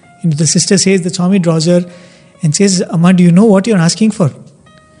the sister says that Swami draws her and says, Amma, do you know what you're asking for?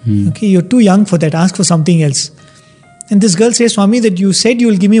 Okay, you're too young for that, ask for something else. And this girl says, Swami, that you said you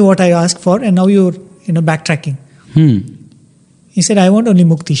will give me what I asked for, and now you're backtracking. He said, I want only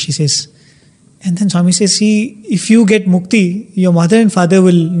Mukti, she says. And then Swami says, see, if you get Mukti, your mother and father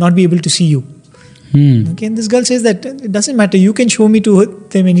will not be able to see you. Okay, and this girl says that it doesn't matter. You can show me to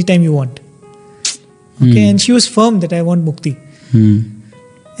them anytime you want. Okay, and she was firm that I want mukti.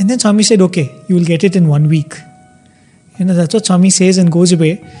 And then Swami said, okay, you will get it in 1 week. That's what Swami says and goes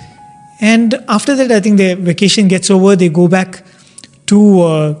away. And after that, I think their vacation gets over. They go back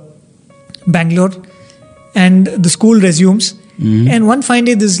to Bangalore and the school resumes. And one fine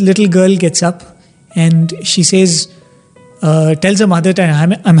day, this little girl gets up and she says, tells her mother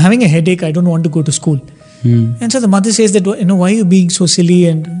that I'm having a headache. I don't want to go to school. And so the mother says that, why are you being so silly?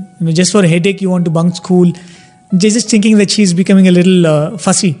 And just for a headache, you want to bunk school. They're just thinking that she's becoming a little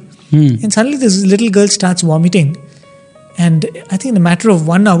fussy. And suddenly this little girl starts vomiting. And I think in a matter of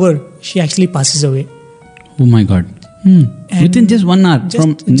 1 hour, she actually passes away. Oh my God. Within just 1 hour,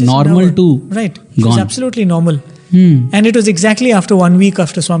 from normal to right. She was gone. absolutely normal. And it was exactly after 1 week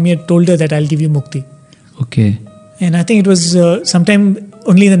after Swami had told her that I'll give you mukti. Okay. And I think it was sometime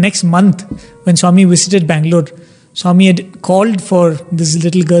only the next month when Swami visited Bangalore. Swami had called for this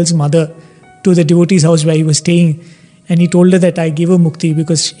little girl's mother to the devotee's house where he was staying. And he told her that I gave her mukti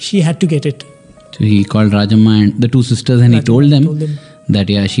because she had to get it. So he called Rajamma and the two sisters and he told them that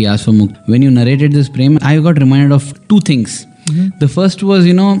she asked for mukti. When you narrated this prem, I got reminded of 2 things. The first was,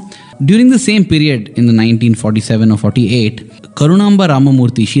 during the same period in the 1947 or 48, Karunamba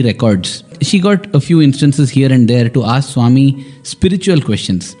Ramamurthy, she records. She got a few instances here and there to ask Swami spiritual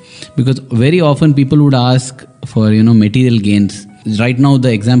questions. Because very often people would ask for, material gains. Right now,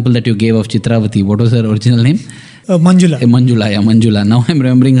 the example that you gave of Chitravati, what was her original name? Manjula. Manjula. Now I'm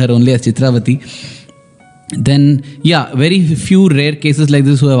remembering her only as Chitravati. Then, very few rare cases like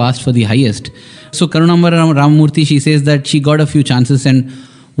this who have asked for the highest. So Karunamba Ramamurthy, she says that she got a few chances, and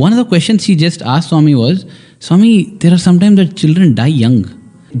one of the questions she just asked Swami was, Swami, there are sometimes that children die young.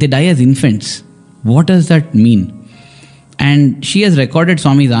 They die as infants. What does that mean? And she has recorded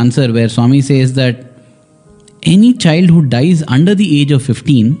Swami's answer where Swami says that any child who dies under the age of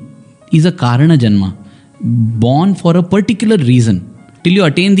 15 is a Karana Janma, born for a particular reason. Till you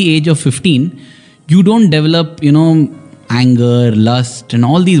attain the age of 15, you don't develop, anger, lust and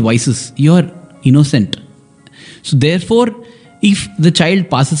all these vices. You're innocent. So therefore, if the child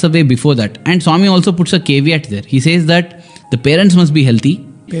passes away before that, and Swami also puts a caveat there. He says that the parents must be healthy,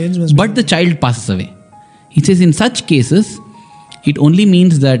 but the child passes away. He says in such cases, it only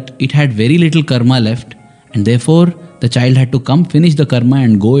means that it had very little karma left, and therefore the child had to come, finish the karma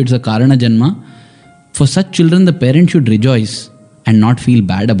and go. It's a Karana Janma. For such children, the parent should rejoice and not feel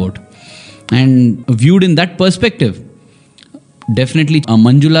bad about. And viewed in that perspective, definitely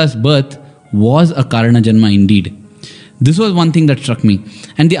Manjula's birth was a Karana Janma indeed. This was one thing that struck me.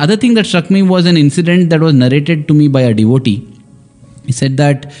 And the other thing that struck me was an incident that was narrated to me by a devotee. He said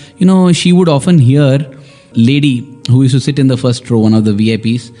that, she would often hear lady who used to sit in the first row, one of the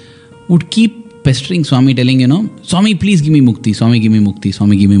VIPs, would keep pestering Swami, telling, Swami, please give me mukti, Swami, give me mukti,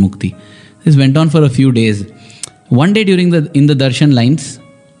 Swami, give me mukti. This went on for a few days. One day in the darshan lines,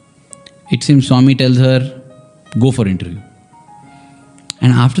 it seems Swami tells her, go for interview.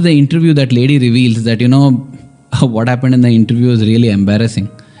 And after the interview, that lady reveals that, what happened in the interview was really embarrassing.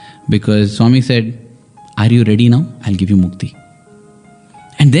 Because Swami said, are you ready now? I'll give you mukti.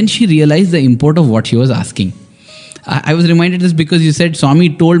 And then she realized the import of what she was asking. I was reminded this because you said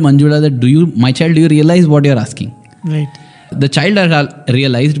Swami told Manjula that, my child, do you realize what you're asking? Right. The child had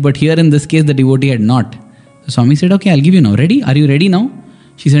realized, but here in this case, the devotee had not. So Swami said, okay, I'll give you now. Ready? Are you ready now?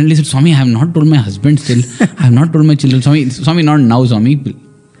 She suddenly said, Swami, I have not told my husband still. I have not told my children. Swami, not now, Swami.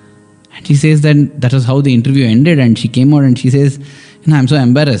 And she says that was how the interview ended. And she came out and she says, I'm so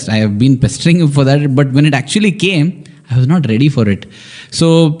embarrassed. I have been pestering you for that. But when it actually came, I was not ready for it.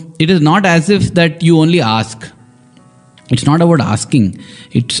 So it is not as if that you only ask. It's not about asking.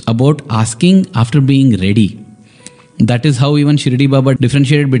 It's about asking after being ready. That is how even Shirdi Baba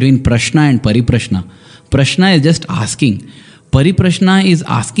differentiated between Prashna and Pariprashna. Prashna is just asking. Pariprashna is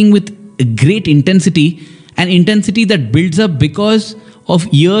asking with great intensity, an intensity that builds up because of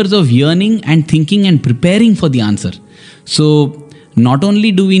years of yearning and thinking and preparing for the answer. So not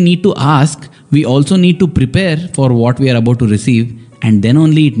only do we need to ask, we also need to prepare for what we are about to receive, and then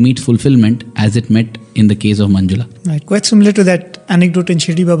only it meets fulfillment as it met in the case of Manjula. Right. Quite similar to that anecdote in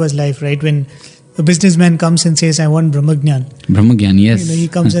Shirdi Baba's life, right? When a businessman comes and says, I want Brahmagyan. Brahmagyan, yes. He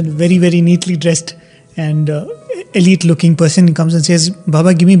comes in very, very neatly dressed and elite looking person comes and says,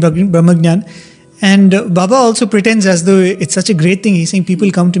 Baba, give me Brahmagyan. And Baba also pretends as though it's such a great thing. He's saying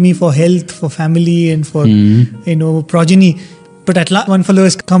people come to me for health, for family and for, progeny. But at last one fellow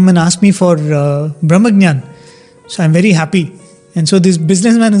has come and asked me for Brahmagyan. So I'm very happy. And so this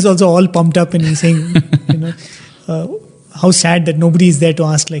businessman is also all pumped up and he's saying, how sad that nobody is there to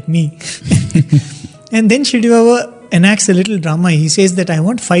ask like me. And then Shirdi Baba enacts a little drama. He says that I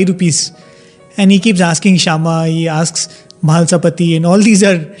want 5 rupees. And he keeps asking Shama, he asks Mahalsapati, and all these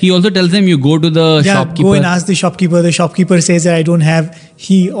are... He also tells them, you go to the shopkeeper. Go and ask the shopkeeper. The shopkeeper says that I don't have.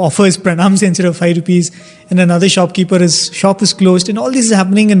 He offers pranams instead of 5 rupees. And another shopkeeper's shop is closed. And all this is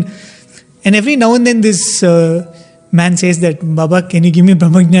happening. And every now and then this man says that, Baba, can you give me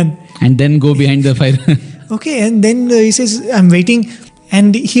Brahmagyan? And then go behind the fire. Okay, and then he says, I'm waiting.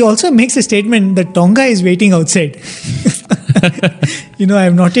 And he also makes a statement that Tonga is waiting outside. I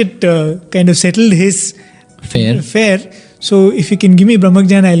have not yet kind of settled his fare. So if you can give me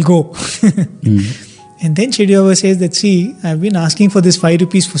Brahmagyan, I'll go. And then Shirdi Baba says that, see, I've been asking for this 5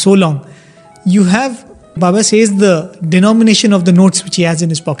 rupees for so long. You have, Baba says, the denomination of the notes which he has in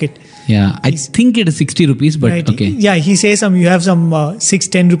his pocket. Yeah, I think it is 60 rupees, but right. Okay. Yeah, he says you have some 6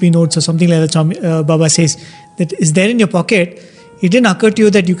 10 rupee notes or something like that. Baba says that is there in your pocket. It didn't occur to you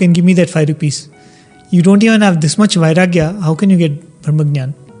that you can give me that 5 rupees. You don't even have this much vairagya. How can you get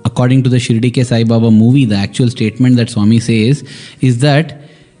Brahmagyan? According to the Shirdi Ke Sai Baba movie, the actual statement that Swami says is that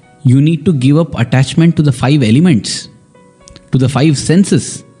you need to give up attachment to the 5 elements, to the 5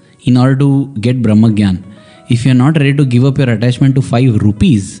 senses in order to get Brahmagyan. If you are not ready to give up your attachment to 5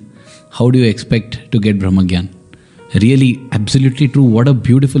 rupees, how do you expect to get Brahmagyan? Really, absolutely true. What a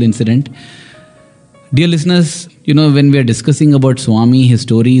beautiful incident. Dear listeners, when we are discussing about Swami, his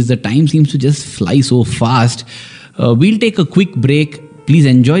stories, the time seems to just fly so fast. We'll take a quick break. Please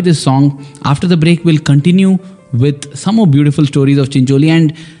enjoy this song. After the break, we'll continue with some more beautiful stories of Chincholi,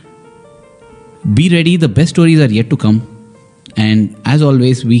 and be ready, the best stories are yet to come. And as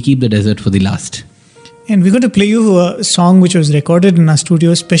always, we keep the dessert for the last. And we're going to play you a song which was recorded in our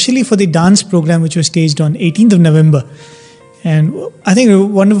studio, especially for the dance program which was staged on 18th of November. And I think a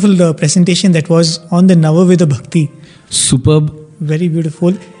wonderful presentation that was on the Navaveda Bhakti. Superb. Very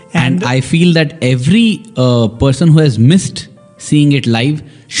beautiful. And I feel that every person who has missed seeing it live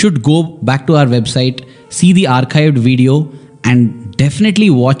should go back to our website, see the archived video, and definitely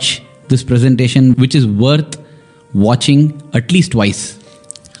watch this presentation, which is worth watching at least twice.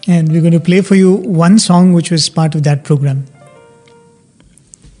 And we're going to play for you one song which was part of that program.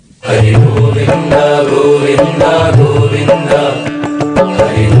 Hari Govinda, Govinda, Govinda.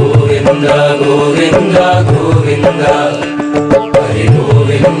 Hari Govinda, Govinda, Govinda. Hari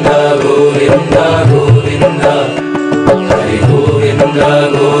Govinda, Govinda, Govinda. Hari Govinda,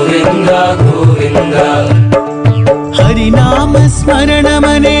 Govinda, Govinda. Hari Nama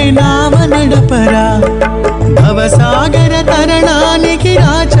Smaranamane Nama Nadapara Bhavasagara Tarananiki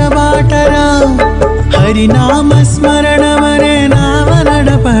Rajavatara. Hari Nama Smaranamane Nama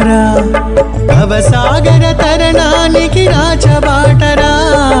Nadapara Bhavasagara Tarananiki Rajavatara.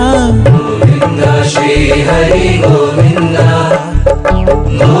 Govinda Shri Hari Govinda.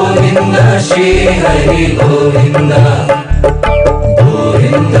 Govinda Shri Hari Govinda.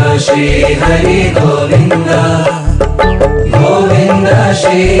 Govinda Shri Hari Govinda. Govinda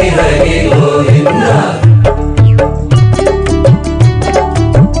Shri Hari Govinda.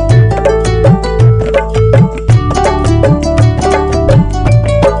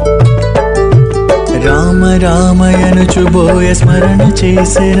 Rama రామయనుచుబోయ స్మరణ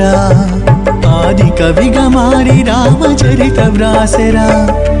చేసెరా. ఆది కవిగా మారి రామచరిత వ్రాసెరా.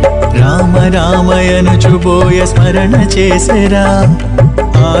 రామ రామయనుచుబోయ స్మరణ చేసెరా.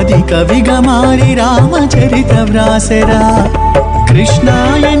 ఆది కవిగా మారి రామచరిత వ్రాసెరా.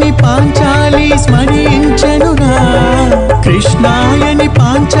 కృష్ణాయని పాంచాలి స్మరించెనురా. కృష్ణాయని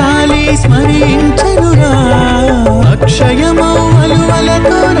పాంచాలి స్మరించెనురా. అక్షయమౌ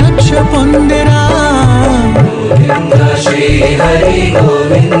అలువలతో రక్ష పొందెరా. Govinda Shri Hari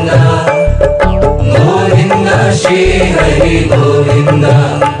Govinda. Govinda Shri Hari Govinda.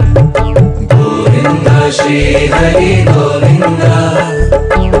 Govinda Shri Hari Govinda.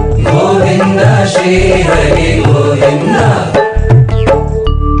 Govinda Shri Hari Govinda.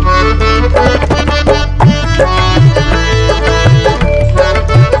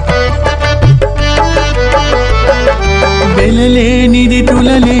 వెలలేనిది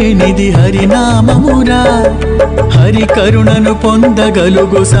తులలేనిది హరినామమురా. Hari కరుణను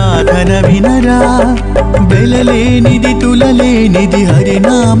పొందగలుగు సాధన వినరా. వెలలేనిది తులలేనిది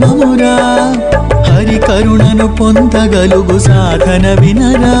హరినామమురా. హరి కరుణను పొందగలుగు సాధన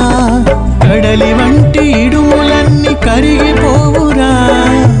వినరా. కడలి వంటి ఇడుములన్నీ కరిగిపోవురా.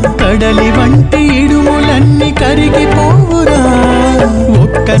 కడలి వంటి ఇడుములన్నీ కరిగిపోవురా.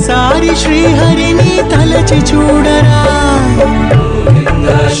 ఒక్కసారి శ్రీహరిని తలచి చూడరా.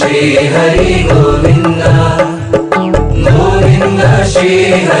 Govinda Shri Hari Govinda. Govinda Shri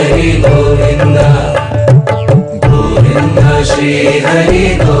Hari Govinda. Govinda Shri Hari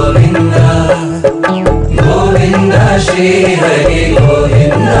Govinda.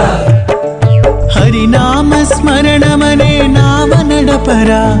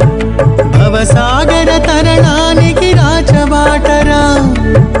 నామమురా భవసాగర తరణానికి రాచబాటరా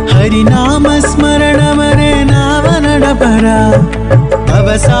హరినామ స్మరణమరే నావనడపరా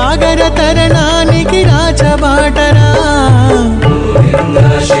భవసాగర తరణానికి రాచబాటరా Govinda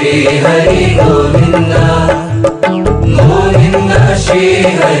Shri Hari Govinda Govinda Shri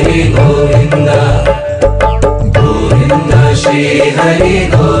Hari Govinda Govinda Shri Hari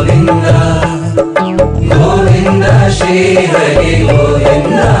Govinda Govinda Shri Hari Govinda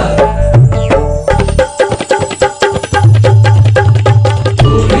Govinda Shri Hari Govinda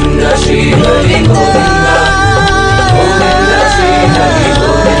Govinda Shri Hari Govinda Govinda Shri Hari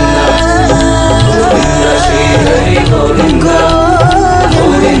Govinda Govinda Shri Hari Govinda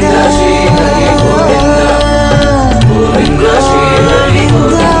Govinda Shri Hari Govinda Govinda Shri Hari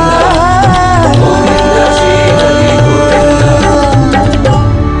Govinda.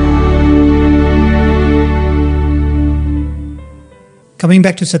 Coming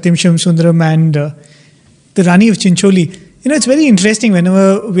back to Satyam Shivam Sundaram and the Rani of Chincholi, it's very interesting whenever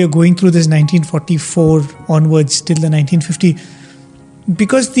we are going through this 1944 onwards till the 1950,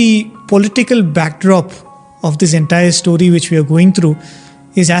 because the political backdrop of this entire story which we are going through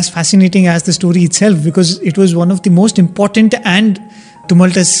is as fascinating as the story itself, because it was one of the most important and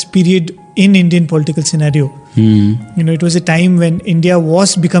tumultuous period in Indian political scenario. It was a time when India was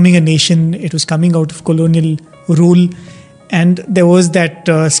becoming a nation. It was coming out of colonial rule, and there was that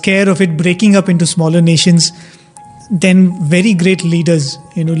scare of it breaking up into smaller nations. Then very great leaders,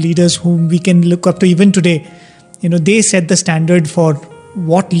 leaders whom we can look up to even today, they set the standard for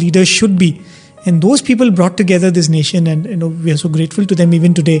what leaders should be. And those people brought together this nation, and we are so grateful to them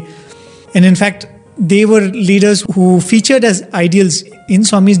even today. And in fact, they were leaders who featured as ideals in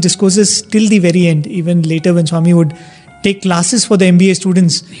Swami's discourses till the very end. Even later when Swami would take classes for the MBA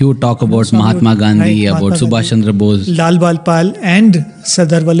students, He would talk about Swami Mahatma would- Gandhi, right, about Mahatma Subhash Gandhi, Chandra Bose. Lal Bal Pal and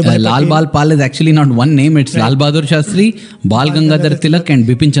Sardar Vallabhbhai Lal Patel. Bal Pal is actually not one name, it's Right. Lal Bahadur Shastri, Bal Gangadhar Tilak and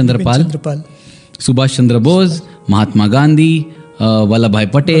Bipin Chandra Bipin Pal. Chandra Pal. Subhash Chandra Bose, Mahatma Gandhi, Vallabhbhai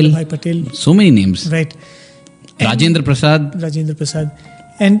Patel. Vallabhbhai Patel. So many names. Right. Rajendra Prasad. Rajendra Prasad.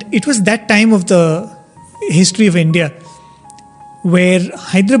 And it was that time of the history of India where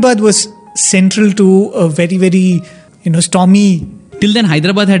Hyderabad was central to a very, very, stormy. Till then,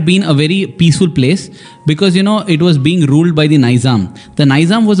 Hyderabad had been a very peaceful place because, it was being ruled by the Nizam. The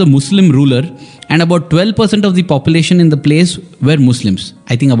Nizam was a Muslim ruler, and about 12% of the population in the place were Muslims.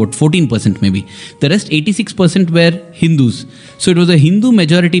 I think about 14% maybe. The rest, 86% were Hindus. So it was a Hindu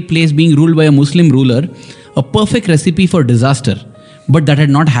majority place being ruled by a Muslim ruler, a perfect recipe for disaster. But that had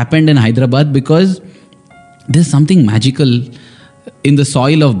not happened in Hyderabad because there's something magical in the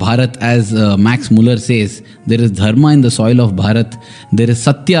soil of Bharat, as Max Muller says. There is dharma in the soil of Bharat. There is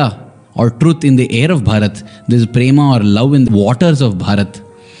satya or truth in the air of Bharat. There is prema or love in the waters of Bharat.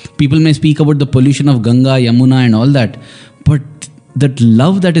 People may speak about the pollution of Ganga, Yamuna and all that, but that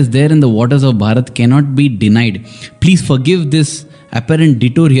love that is there in the waters of Bharat cannot be denied. Please forgive this apparent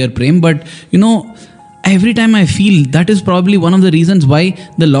detour here, Prem, but every time I feel that is probably one of the reasons why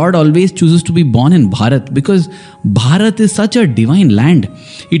the Lord always chooses to be born in Bharat, because Bharat is such a divine land.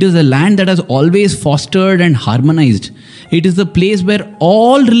 It is a land that has always fostered and harmonized. It is the place where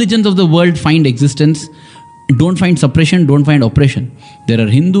all religions of the world find existence, don't find suppression, don't find oppression. There are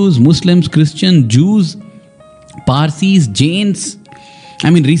Hindus, Muslims, Christians, Jews, Parsis, Jains.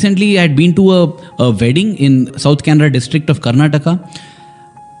 Recently I had been to a wedding in South Kannada district of Karnataka.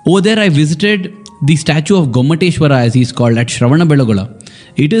 Over there I visited the statue of Gomateshwara, as he is called, at Shravanabelagola.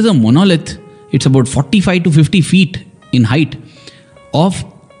 It is a monolith. It's about 45 to 50 feet in height, of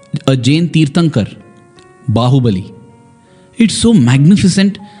a Jain Tirthankar, Bahubali. It's so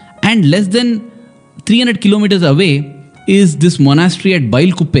magnificent, and less than 300 kilometers away is this monastery at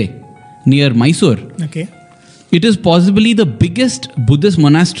Bailkuppe near Mysore. Okay. It is possibly the biggest Buddhist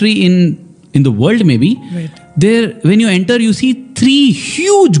monastery in the world, maybe. Right. There, when you enter, you see 3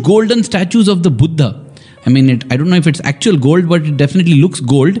 huge golden statues of the Buddha. I don't know if it's actual gold, but it definitely looks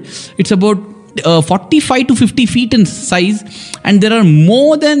gold. It's about 45 to 50 feet in size, and there are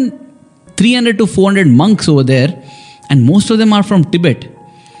more than 300 to 400 monks over there, and most of them are from Tibet.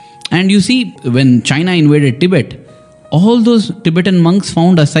 And you see, when China invaded Tibet, all those Tibetan monks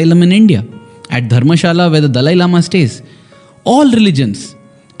found asylum in India, at Dharmashala, where the Dalai Lama stays. All religions.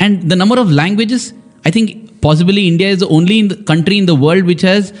 And the number of languages, I think possibly India is the only country in the world which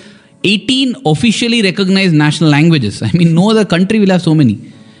has 18 officially recognized national languages. No other country will have so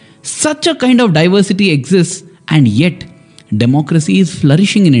many. Such a kind of diversity exists, and yet democracy is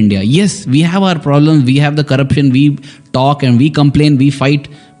flourishing in India. Yes, we have our problems, we have the corruption, we talk and we complain, we fight,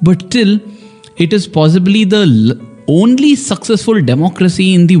 but still it is possibly the only successful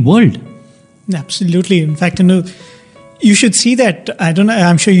democracy in the world. Absolutely. In fact, you should see that. I don't know.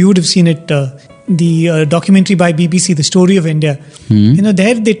 I'm sure you would have seen it. The documentary by BBC, The Story of India.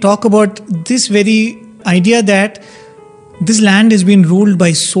 There they talk about this very idea that this land has been ruled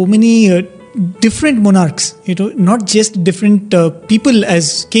by so many different monarchs. Not just different people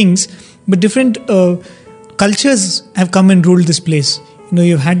as kings, but different cultures have come and ruled this place.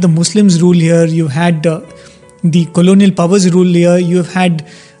 You've had the Muslims rule here. You've had the colonial powers rule here. You've had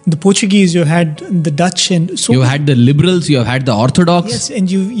the Portuguese, you had the Dutch, and so you had the liberals, you have had the orthodox. Yes,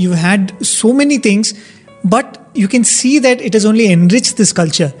 and you had so many things, but you can see that it has only enriched this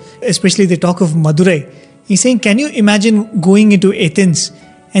culture. Especially they talk of Madurai. He's saying, can you imagine going into Athens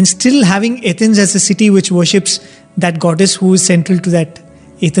and still having Athens as a city which worships that goddess who is central to that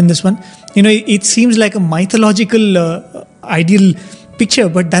Athens? This one, it seems like a mythological ideal picture,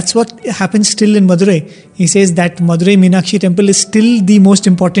 but that's what happens still in Madurai. He says that Madurai Meenakshi temple is still the most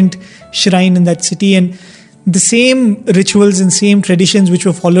important shrine in that city, and the same rituals and same traditions which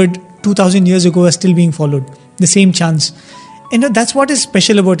were followed 2000 years ago are still being followed. The same chants. That's what is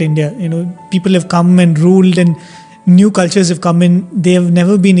special about India. People have come and ruled, and new cultures have come in. They have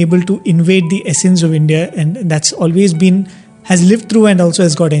never been able to invade the essence of India, and that's always has lived through and also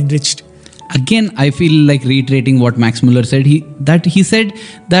has got enriched. Again, I feel like reiterating what Max Muller said. He said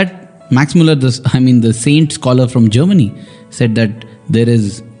that Max Muller, the saint scholar from Germany, said that there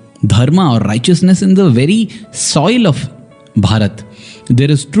is dharma or righteousness in the very soil of Bharat. There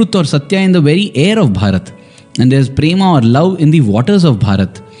is truth or satya in the very air of Bharat. And there is prema or love in the waters of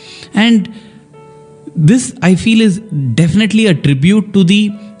Bharat. And this, I feel, is definitely a tribute to the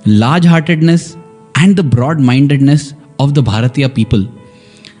large-heartedness and the broad-mindedness of the Bharatiya people.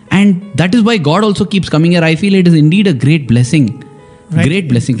 And that is why God also keeps coming here. I feel it is indeed a great blessing. Right. Great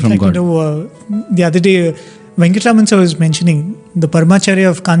blessing from God. The other day, Venkataraman sir was mentioning the Paramacharya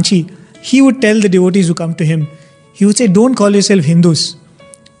of Kanchi. He would tell the devotees who come to him, he would say, don't call yourself Hindus.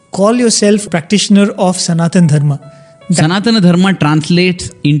 Call yourself practitioner of Sanatana Dharma. Sanatana Dharma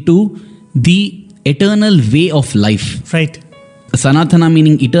translates into the eternal way of life. Right. Sanatana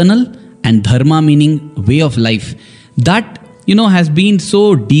meaning eternal and Dharma meaning way of life. That has been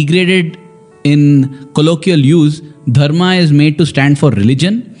so degraded in colloquial use. Dharma is made to stand for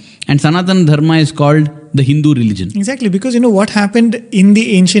religion, and Sanatana Dharma is called the Hindu religion. Exactly, because what happened in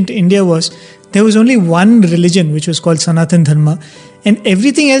the ancient India was there was only one religion which was called Sanatana Dharma, and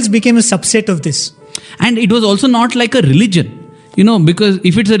everything else became a subset of this. And it was also not like a religion, because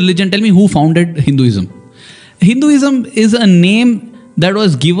if it's a religion, tell me who founded Hinduism. Hinduism is a name that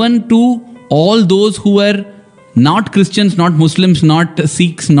was given to all those who were not Christians, not Muslims, not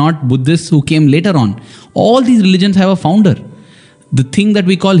Sikhs, not Buddhists who came later on. All these religions have a founder. The thing that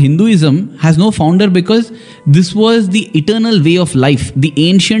we call Hinduism has no founder because this was the eternal way of life. The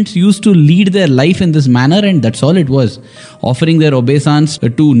ancients used to lead their life in this manner, and that's all it was. Offering their obeisance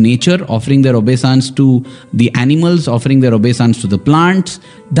to nature, offering their obeisance to the animals, offering their obeisance to the plants.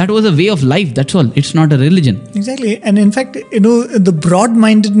 That was a way of life, that's all. It's not a religion. Exactly. And in fact, the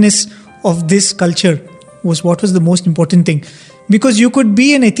broad-mindedness of this culture was what was the most important thing. Because you could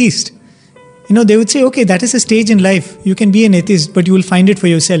be an atheist. They would say, okay, that is a stage in life. You can be an atheist, but you will find it for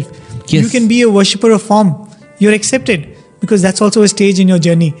yourself. Yes. You can be a worshipper of form. You're accepted because that's also a stage in your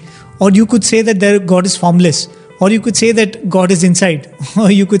journey. Or you could say that God is formless. Or you could say that God is inside.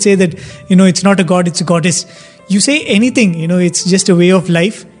 Or you could say that, it's not a God, it's a goddess. You say anything, it's just a way of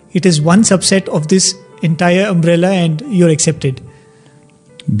life. It is one subset of this entire umbrella and you're accepted.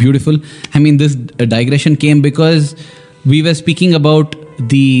 Beautiful. This digression came because we were speaking about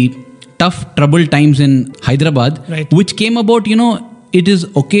the tough, troubled times in Hyderabad, right, which came about, it is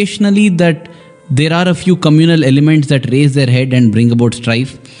occasionally that there are a few communal elements that raise their head and bring about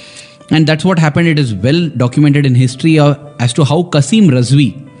strife. And that's what happened. It is well documented in history as to how Qasim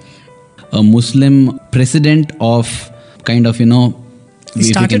Razvi, a Muslim president of he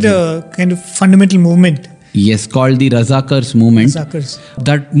started a kind of fundamental movement. Yes, called the Razakars movement.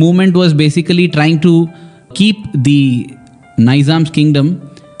 That movement was basically trying to keep the Nizam's kingdom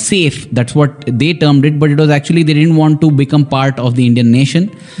safe. That's what they termed it, but it was actually they didn't want to become part of the Indian nation.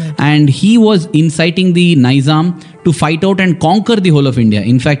 Right. And he was inciting the Nizam to fight out and conquer the whole of India.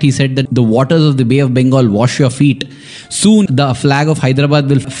 In fact, he said that the waters of the Bay of Bengal wash your feet. Soon the flag of Hyderabad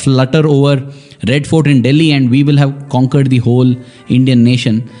will flutter over Red Fort in Delhi and we will have conquered the whole Indian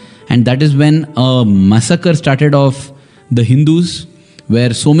nation. And that is when a massacre started of the Hindus,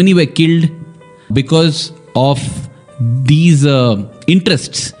 where so many were killed because of these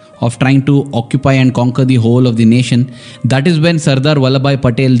interests of trying to occupy and conquer the whole of the nation. That is when Sardar Vallabhbhai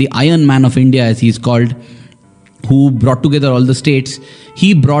Patel, the Iron Man of India as he is called, who brought together all the states,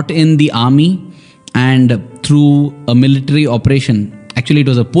 he brought in the army, and through a military operation, actually it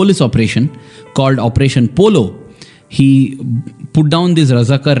was a police operation called Operation Polo, he put down this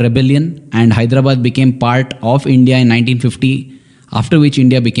Razakar rebellion, and Hyderabad became part of India in 1950, after which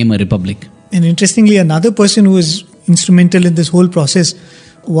India became a republic. And interestingly, another person who was instrumental in this whole process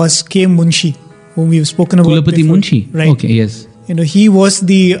was K. Munshi, whom we've spoken about Kulapati before. Munshi. Right. Okay, yes. He was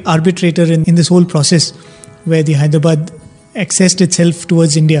the arbitrator in this whole process where the Hyderabad accessed itself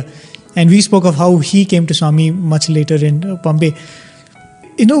towards India. And we spoke of how he came to Swami much later in Bombay.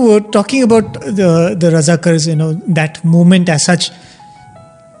 We're talking about the Razakars, that movement as such.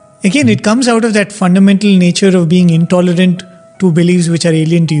 Again, it comes out of that fundamental nature of being intolerant to beliefs which are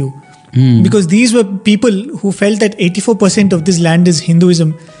alien to you. Because these were people who felt that 84% of this land is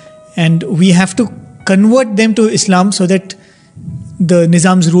Hinduism, and we have to convert them to Islam so that the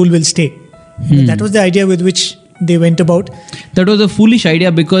Nizam's rule will stay. That was the idea with which they went about. That was a foolish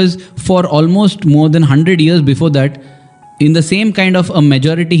idea, because for almost more than 100 years before that, in the same kind of a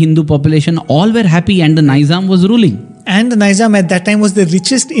majority Hindu population, all were happy and the Nizam was ruling. And the Nizam at that time was the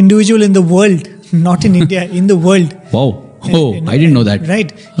richest individual in the world, not in India, in the world. Wow. Oh, I didn't know that.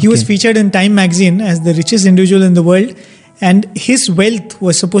 Right. He was featured in Time magazine as the richest individual in the world, and his wealth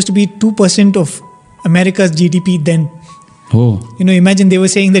was supposed to be 2% of America's GDP then. Oh. Imagine they were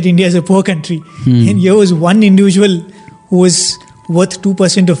saying that India is a poor country. And here was one individual who was worth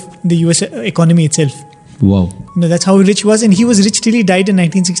 2% of the US economy itself. Wow. That's how rich he was, and he was rich till he died in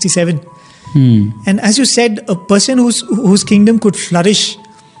 1967. And as you said, a person whose kingdom could flourish,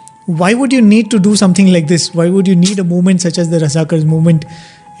 why would you need to do something like this? Why would you need a movement such as the Razakars movement?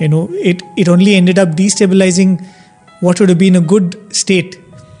 It only ended up destabilizing what would have been a good state.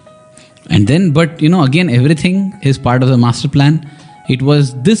 And then, but again, everything is part of the master plan. It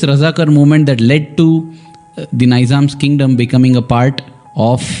was this Razakar movement that led to the Nizam's kingdom becoming a part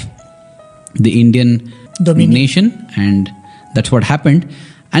of the Indian nation, and that's what happened.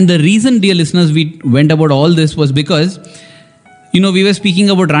 And the reason, dear listeners, we went about all this was because, we were speaking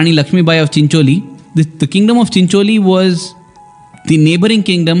about Rani Lakshmi Bai of Chincholi. The kingdom of Chincholi was the neighboring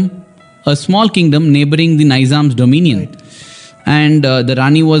kingdom, a small kingdom neighboring the Nizam's dominion. Right. And the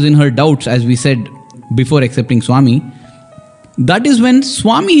Rani was in her doubts, as we said, before accepting Swami. That is when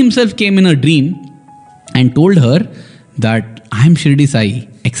Swami himself came in a dream and told her that I am Shirdi Sai,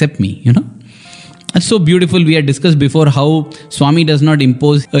 accept me, That's so beautiful. We had discussed before how Swami does not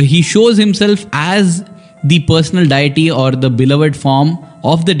impose. He shows himself as the personal deity or the beloved form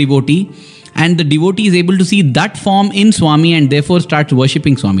of the devotee, and the devotee is able to see that form in Swami and therefore starts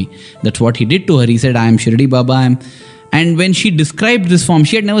worshipping Swami. That's what he did to her. He said, I am Shirdi Baba. And when she described this form,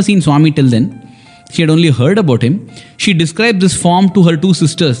 she had never seen Swami till then. She had only heard about him. She described this form to her two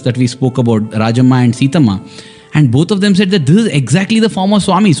sisters that we spoke about, Rajamma and Sitama. And both of them said that this is exactly the form of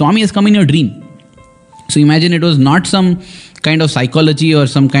Swami. Swami has come in your dream. So imagine it was not some kind of psychology or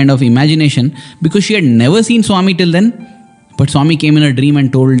some kind of imagination, because she had never seen Swami till then. But Swami came in a dream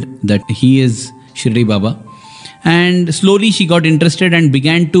and told that he is Shirdi Baba. And slowly she got interested and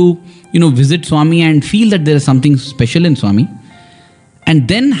began to, visit Swami and feel that there is something special in Swami. And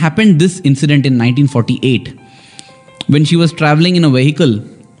then happened this incident in 1948 when she was traveling in a vehicle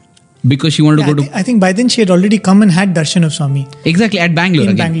because she wanted to go to... I think by then she had already come and had darshan of Swami. Exactly, at Bangalore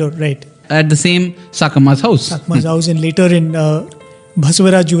in again. Bangalore, right. At the same Sakama's house. Sakama's house, and later in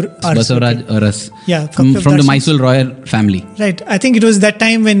Basavaraj Aras. Yeah, from the Mysore royal family. Right. I think it was that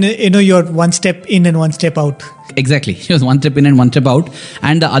time when you're one step in and one step out. Exactly. She was one step in and one step out.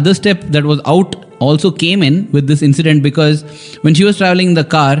 And the other step that was out also came in with this incident, because when she was traveling in the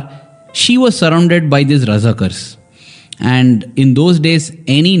car, she was surrounded by these Razakars. And in those days,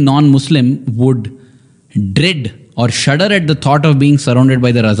 any non-Muslim would dread or shudder at the thought of being surrounded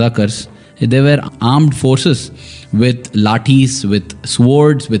by the Razakars. They were armed forces with lathis, with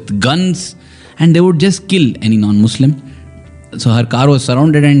swords, with guns, and they would just kill any non-Muslim. So her car was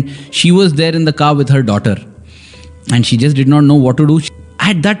surrounded and she was there in the car with her daughter. And she just did not know what to do.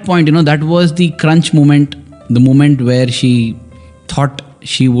 At that point, that was the crunch moment, the moment where she thought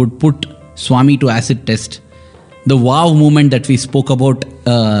she would put Swami to acid test. The wow moment that we spoke about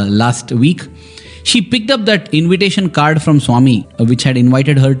last week. She picked up that invitation card from Swami, which had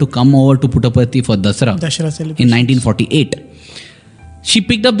invited her to come over to Puttaparthi for Dasara in 1948. She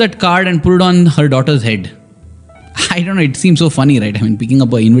picked up that card and put it on her daughter's head. I don't know, it seems so funny, right? I mean, picking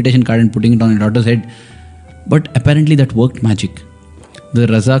up an invitation card and putting it on her daughter's head. But apparently that worked magic. The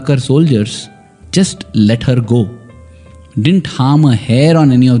Razakar soldiers just let her go. Didn't harm a hair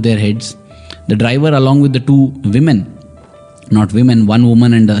on any of their heads. The driver, along with the two women, not women, one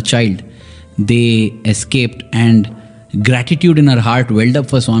woman and a child, they escaped, and gratitude in her heart welled up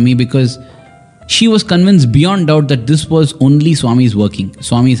for Swami, because she was convinced beyond doubt that this was only Swami's working,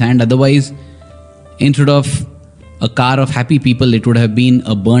 Swami's hand. Otherwise, instead of a car of happy people, it would have been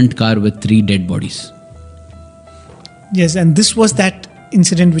a burnt car with 3 dead bodies. Yes, and this was that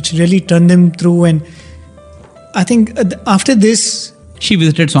incident which really turned them through. And I think after this, She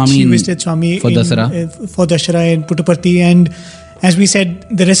visited Swami for Dasara. For Dasara in Puttaparthi, and as we said,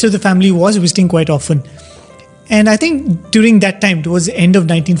 the rest of the family was visiting quite often. And I think during that time, towards the end of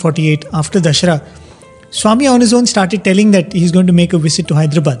 1948, after Dasara, Swami on his own started telling that he's going to make a visit to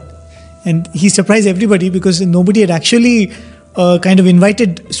Hyderabad. And he surprised everybody because nobody had actually kind of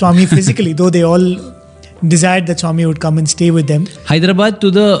invited Swami physically, though they all desired that Swami would come and stay with them. Hyderabad, to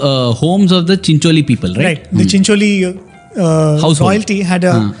the homes of the Chincholi people, right? Right. The Chincholi royalty had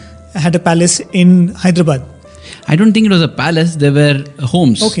a palace in Hyderabad. I don't think it was a palace, there were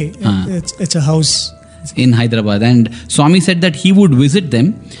homes. Okay, it's a house. In Hyderabad. And Swami said that he would visit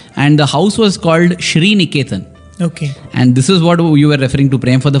them, and the house was called Shri Niketan. Okay. And this is what you were referring to,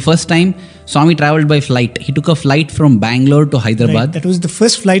 Prem. For the first time, Swami travelled by flight. He took a flight from Bangalore to Hyderabad. Right. That was the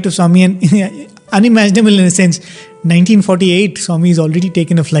first flight of Swami, and unimaginable in a sense. 1948, Swami has already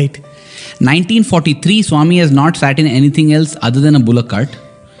taken a flight. 1943, Swami has not sat in anything else other than a bullock cart.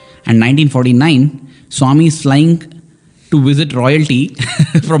 And 1949, Swami is flying to visit royalty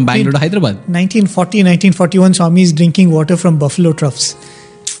from Bangalore to Hyderabad. 1940, 1941, Swami is drinking water from buffalo troughs.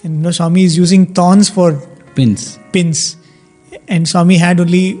 And Swami is using thorns for Pins. And Swami had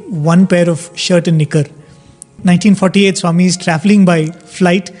only one pair of shirt and knicker. 1948, Swami is travelling by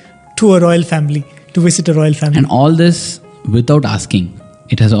flight to a royal family, to visit a royal family. And all this without asking.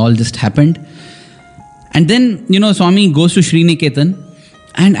 It has all just happened. And then, Swami goes to Shri Niketan.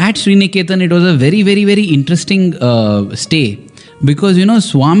 And at Shri Niketan, it was a very, very, very interesting stay. Because,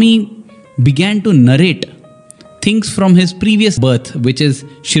 Swami began to narrate things from his previous birth, which is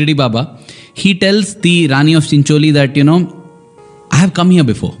Shirdi Baba. He tells the Rani of Chincholi that, I have come here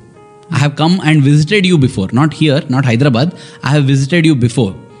before. I have come and visited you before. Not here, not Hyderabad. I have visited you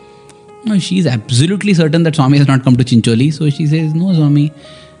before. No, she is absolutely certain that Swami has not come to Chincholi. So she says, no, Swami.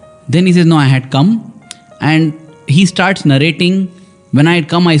 Then he says, no, I had come. And he starts narrating, when I had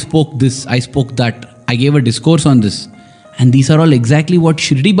come, I spoke this, I spoke that. I gave a discourse on this. And these are all exactly what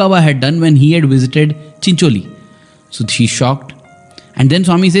Shirdi Baba had done when he had visited Chincholi. So she's shocked. And then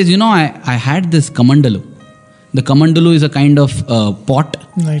Swami says, I had this kamandalu. The kamandalu is a kind of pot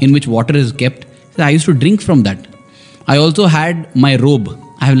in which water is kept. So I used to drink from that. I also had my robe.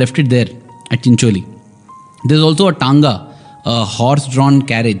 I have left it there at Chincholi. There's also a tanga, a horse-drawn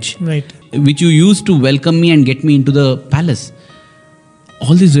carriage, right, which you used to welcome me and get me into the palace.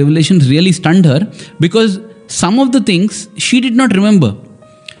 All these revelations really stunned her, because some of the things she did not remember.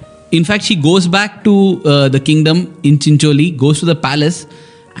 In fact, she goes back to the kingdom in Chincholi, goes to the palace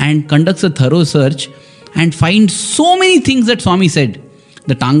and conducts a thorough search and finds so many things that Swami said.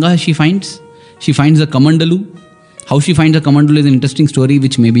 The tanga she finds the kamandalu. How she finds the kamandalu is an interesting story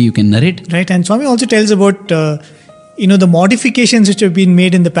which maybe you can narrate. Right, and Swami also tells about the modifications which have been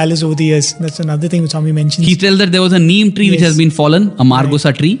made in the palace over the years. That's another thing which Swami mentions. He tells that there was a neem tree which has been fallen, a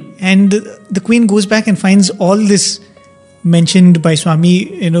margosa tree. And the queen goes back and finds all this mentioned by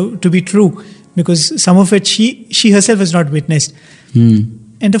Swami, to be true, because some of it she herself has not witnessed.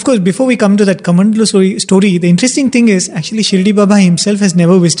 And of course, before we come to that Kamandalu story, the interesting thing is actually Shirdi Baba himself has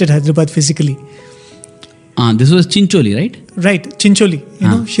never visited Hyderabad physically. This was Chincholi, right? Right, Chincholi.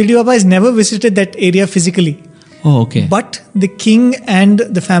 Shirdi Baba has never visited that area physically. Oh, okay. But the king and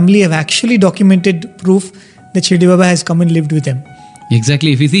the family have actually documented proof that Shirdi Baba has come and lived with them.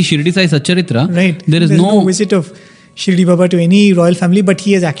 Exactly. If you see Shirdi Sai Satcharitra, right, there's no visit of Shirdi Baba to any royal family, but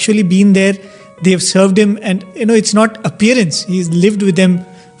he has actually been there. They have served him, and it's not appearance. He's lived with them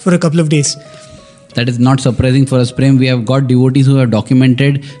for a couple of days. That is not surprising for us, Prem. We have got devotees who have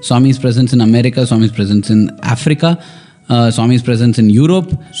documented Swami's presence in America, Swami's presence in Africa, Swami's presence in Europe.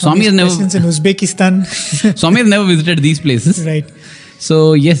 Swami has never presence in Uzbekistan. Swami has never visited these places. Right.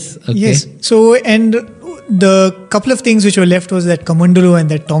 So yes. Okay. Yes. So, and the couple of things which were left was that Kamandalu and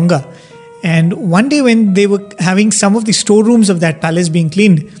that Tonga. And one day when they were having some of the storerooms of that palace being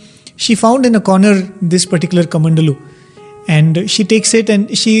cleaned, she found in a corner this particular Kamandalu. And she takes it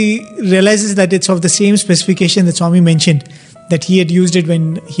and she realizes that it's of the same specification that Swami mentioned, that he had used it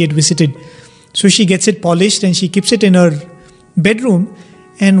when he had visited. So she gets it polished and she keeps it in her bedroom.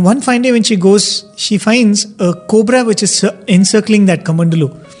 And one fine day when she goes, she finds a cobra which is encircling that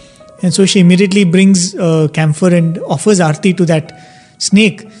Kamandalu. And so she immediately brings camphor and offers arti to that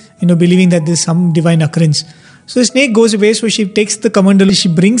snake, believing that there's some divine occurrence. So the snake goes away, so she takes the Kamandalu, she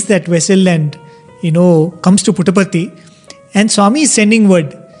brings that vessel and, comes to Puttaparthi. And Swami is sending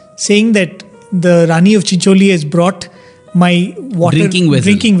word saying that the Rani of Chincholi has brought my water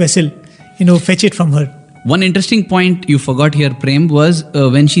Drinking vessel. Fetch it from her. One interesting point you forgot here, Prem, was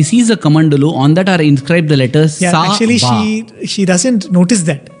when she sees a Kamandalu, on that are inscribed the letters Yeah, Sa actually Ba. she doesn't notice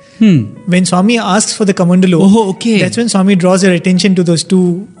that. When Swami asks for the Kamandalu, Oh, okay. that's when Swami draws her attention to those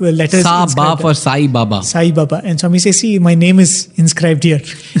two letters. Sa Ba inscribed. for Sai Baba. Sai Baba. And Swami says, see, my name is inscribed here.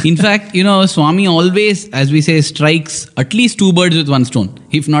 In fact, Swami always, as we say, strikes at least 2 birds with 1 stone,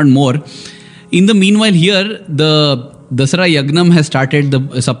 if not more. In the meanwhile, here, the Dasara Yagnam has started, the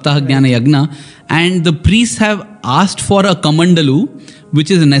Saptaha Jnana Yagna, and the priests have asked for a Kamandalu, which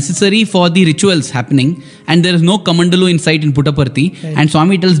is necessary for the rituals happening, and there is no Kamandalu in sight in Puttaparthi. Right. And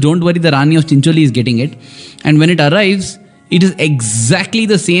Swami tells, don't worry, the Rani of Chincholi is getting it. And when it arrives, it is exactly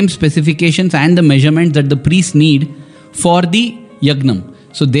the same specifications and the measurements that the priests need for the Yagnam.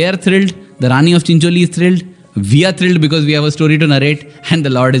 So they are thrilled, the Rani of Chincholi is thrilled, we are thrilled because we have a story to narrate, and the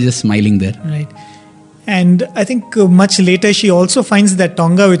Lord is just smiling there. Right. And I think much later she also finds that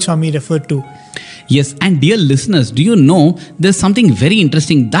Tonga which Swami referred to. Yes, and dear listeners, do you know there's something very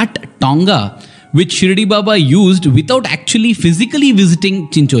interesting, that Tonga which Shirdi Baba used without actually physically visiting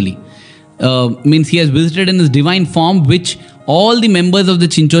Chincholi. Means he has visited in his divine form, which all the members of the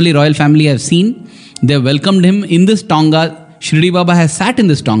Chincholi royal family have seen. They welcomed him in this Tonga. Shirdi Baba has sat in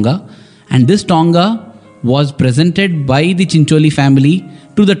this Tonga, and this Tonga was presented by the Chincholi family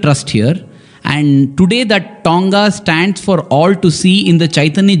to the trust here. And today that Tonga stands for all to see in the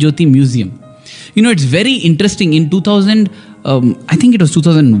Chaitanya Jyoti Museum. It's very interesting. In 2000, I think it was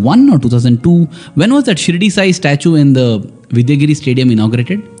 2001 or 2002. When was that Shirdi Sai statue in the Vidyagiri Stadium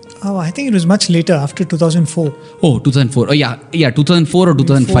inaugurated? Oh, I think it was much later, after 2004. Oh, 2004. Oh, yeah, 2004 or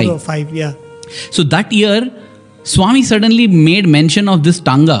 2005. 4 or 5, yeah. So that year, Swami suddenly made mention of this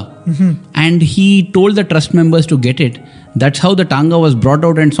Tanga, and he told the trust members to get it. That's how the Tanga was brought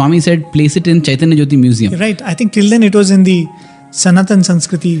out, and Swami said, place it in Chaitanya Jyoti Museum. You're right. I think till then it was in the Sanatan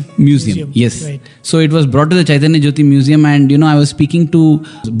Sanskriti Museum. Yes. Right. So it was brought to the Chaitanya Jyoti Museum, and I was speaking to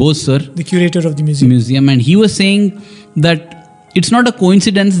Bose sir, The curator of the museum. and he was saying that it's not a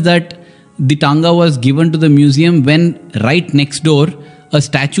coincidence that the Tanga was given to the museum when right next door a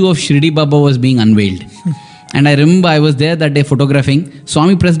statue of Shirdi Baba was being unveiled. And I remember I was there that day photographing.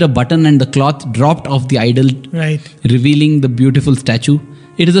 Swami pressed a button and the cloth dropped off the idol, Right. revealing the beautiful statue.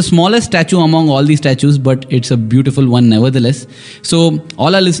 It is the smallest statue among all the statues, but it's a beautiful one nevertheless. So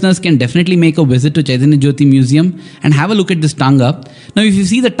all our listeners can definitely make a visit to Chaitanya Jyoti Museum and have a look at this Tanga. Now if you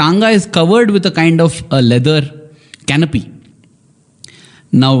see, the Tanga is covered with a kind of a leather canopy.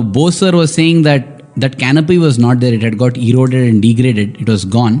 Now Bose sir was saying that canopy was not there. It had got eroded and degraded. It was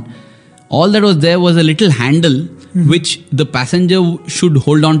gone. All that was there was a little handle which the passenger should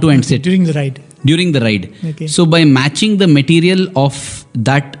hold on to and sit During the ride. during the ride. Okay. So by matching the material of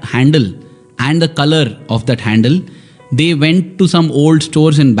that handle and the color of that handle, they went to some old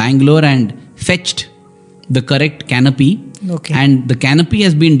stores in Bangalore and fetched the correct canopy. Okay. And the canopy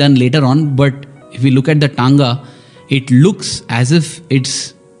has been done later on, but if we look at the Tanga, it looks as if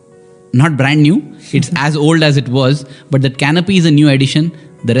it's not brand new. It's as old as it was, but that canopy is a new addition.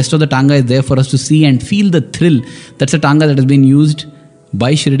 The rest of the Tanga is there for us to see and feel the thrill. That's a Tanga that has been used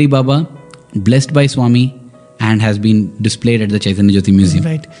by Shirdi Baba, blessed by Swami, and has been displayed at the Chaitanya Jyoti Museum.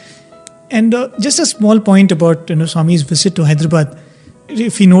 Right. And just a small point about Swami's visit to Hyderabad.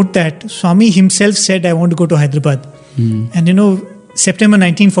 If you note that Swami himself said, I want to go to Hyderabad. And September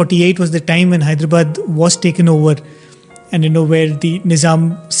 1948 was the time when Hyderabad was taken over, and where the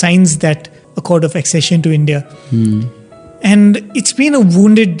Nizam signs that accord of accession to India. And it's been a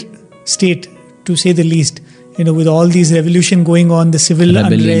wounded state, to say the least, with all these revolution going on, the civil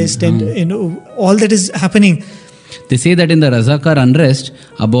Rebellion, unrest and all that is happening. They say that in the Razakar unrest,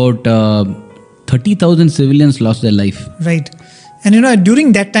 about 30,000 civilians lost their life. Right. And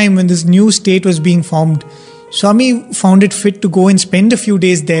during that time when this new state was being formed, Swami found it fit to go and spend a few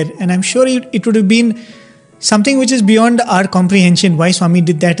days there. And I'm sure it would have been something which is beyond our comprehension why Swami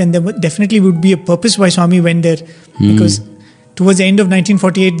did that. And there definitely would be a purpose why Swami went there. Because towards the end of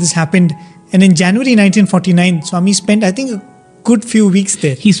 1948, this happened. And in January 1949, Swami spent, I think, a good few weeks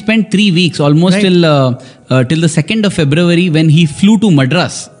there. He spent 3 weeks, almost Right. till the 2nd of February, when he flew to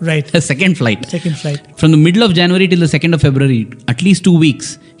Madras. Right. A second flight. Second flight. From the middle of January till the 2nd of February, at least 2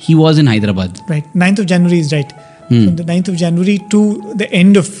 weeks, he was in Hyderabad. Right. 9th of January is right. From the 9th of January to the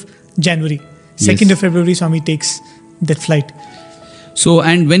end of January. 2nd Yes. of February, Swami takes that flight. So,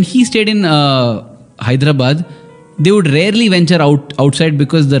 and when he stayed in Hyderabad, they would rarely venture outside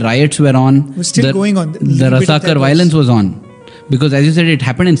because the riots were on. It was still going on. The Rasakar violence was on. Because as you said, it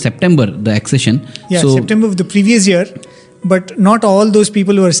happened in September, the accession. Yeah, so, September of the previous year. But not all those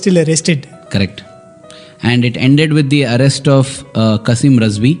people were still arrested. Correct. And it ended with the arrest of Qasim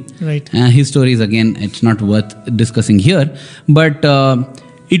Razvi. Right. His stories, again, it's not worth discussing here. But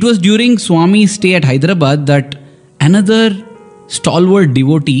it was during Swami's stay at Hyderabad that another stalwart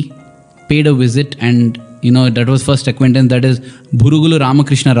devotee paid a visit, and that was first acquaintance, that is Bhurugulu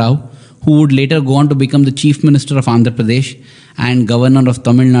Ramakrishna Rao, who would later go on to become the Chief Minister of Andhra Pradesh and Governor of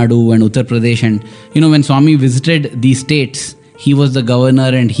Tamil Nadu and Uttar Pradesh. And when Swami visited these states, he was the governor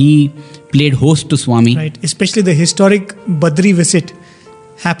and he played host to Swami. Right, especially the historic Badri visit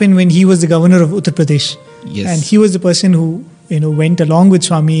happened when he was the governor of Uttar Pradesh. Yes. And he was the person who went along with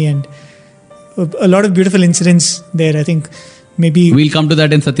Swami, and a lot of beautiful incidents there. I think maybe we'll come to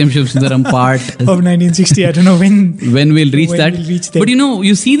that in Satyam Shivam Sundaram part of 1960. I don't know when we'll reach that. We'll reach there. But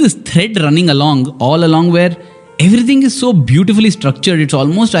you see this thread running all along where everything is so beautifully structured. It's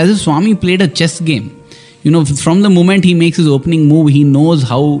almost as if Swami played a chess game. From the moment he makes his opening move, he knows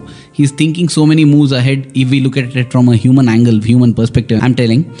how he's thinking so many moves ahead. If we look at it from a human angle, human perspective, I'm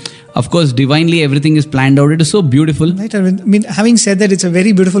telling. Of course, divinely, everything is planned out. It is so beautiful. Right. I mean, having said that, it's a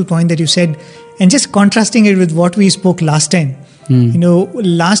very beautiful point that you said. And just contrasting it with what we spoke last time.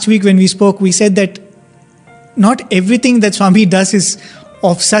 Last week when we spoke, we said that not everything that Swami does is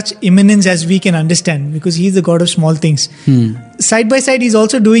of such imminence as we can understand, because he's the God of small things. Side by side, he's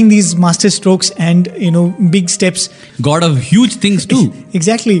also doing these master strokes and big steps. God of huge things too.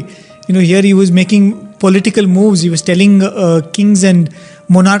 Exactly. Here he was making political moves. He was telling kings and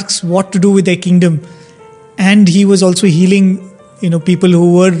monarchs what to do with their kingdom, and he was also healing people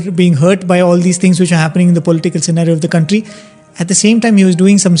who were being hurt by all these things which are happening in the political scenario of the country. At the same time, he was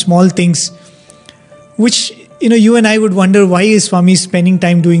doing some small things which you and I would wonder, why is Swami spending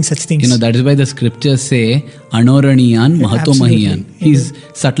time doing such things? That is why the scriptures say Anoraniyan Mahato Mahiyan. He's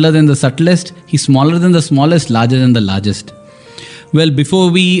subtler than the subtlest, he's smaller than the smallest, larger than the largest. Well,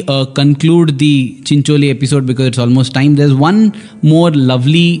 before we conclude the Chincholi episode, because it's almost time, there's one more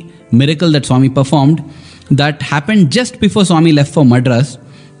lovely miracle that Swami performed that happened just before Swami left for Madras,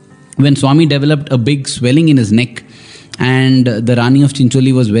 when Swami developed a big swelling in his neck. And the Rani of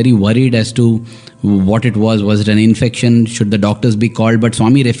Chincholi was very worried as to what it was. Was it an infection? Should the doctors be called? But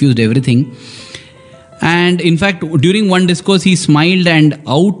Swami refused everything. And in fact, during one discourse, he smiled and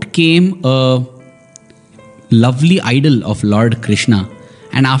out came a lovely idol of Lord Krishna.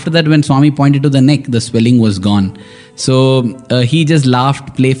 And after that, when Swami pointed to the neck, the swelling was gone. So he just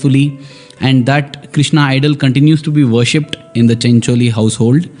laughed playfully. And that Krishna idol continues to be worshipped in the Chincholi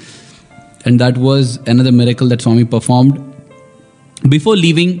household. And that was another miracle that Swami performed before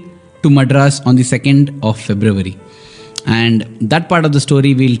leaving to Madras on the 2nd of February. And that part of the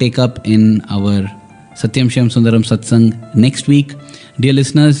story we'll take up in our Satyam Shivam Sundaram Satsang next week. Dear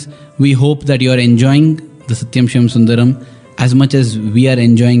listeners, we hope that you are enjoying the Satyam Shivam Sundaram as much as we are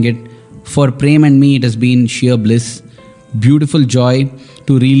enjoying it. For Prem and me, it has been sheer bliss, beautiful joy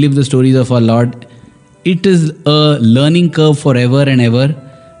to relive the stories of our Lord. It is a learning curve forever and ever,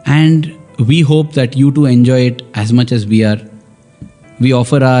 and we hope that you too enjoy it as much as we are. We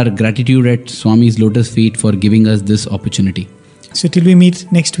offer our gratitude at Swami's lotus feet for giving us this opportunity. So till we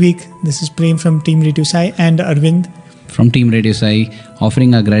meet next week, this is Prem from Team Radio Sai and Arvind from Team Radio Sai,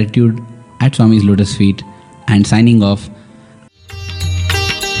 offering our gratitude at Swami's lotus feet and signing off.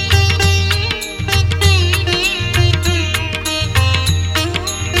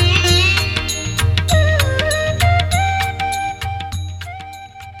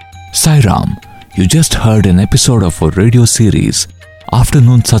 Sai Ram, you just heard an episode of our radio series,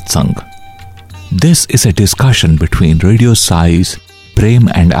 Afternoon Satsang. This is a discussion between Radio Sai's Prem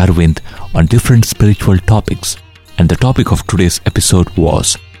and Arvind on different spiritual topics, and the topic of today's episode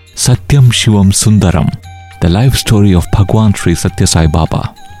was Satyam Shivam Sundaram, the life story of Bhagwan Sri Satya Sai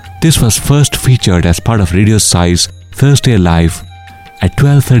Baba. This was first featured as part of Radio Sai's Thursday Live at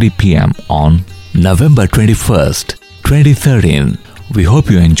 12:30 p.m. on November 21st, 2013. We hope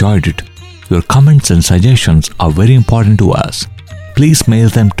you enjoyed it. Your comments and suggestions are very important to us. Please mail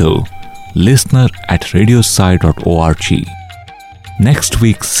them to listener@radiosai.org. Next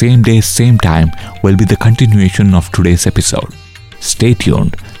week, same day, same time, will be the continuation of today's episode. Stay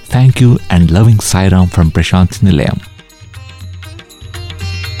tuned. Thank you and loving Sai Ram from Prashant Nilayam.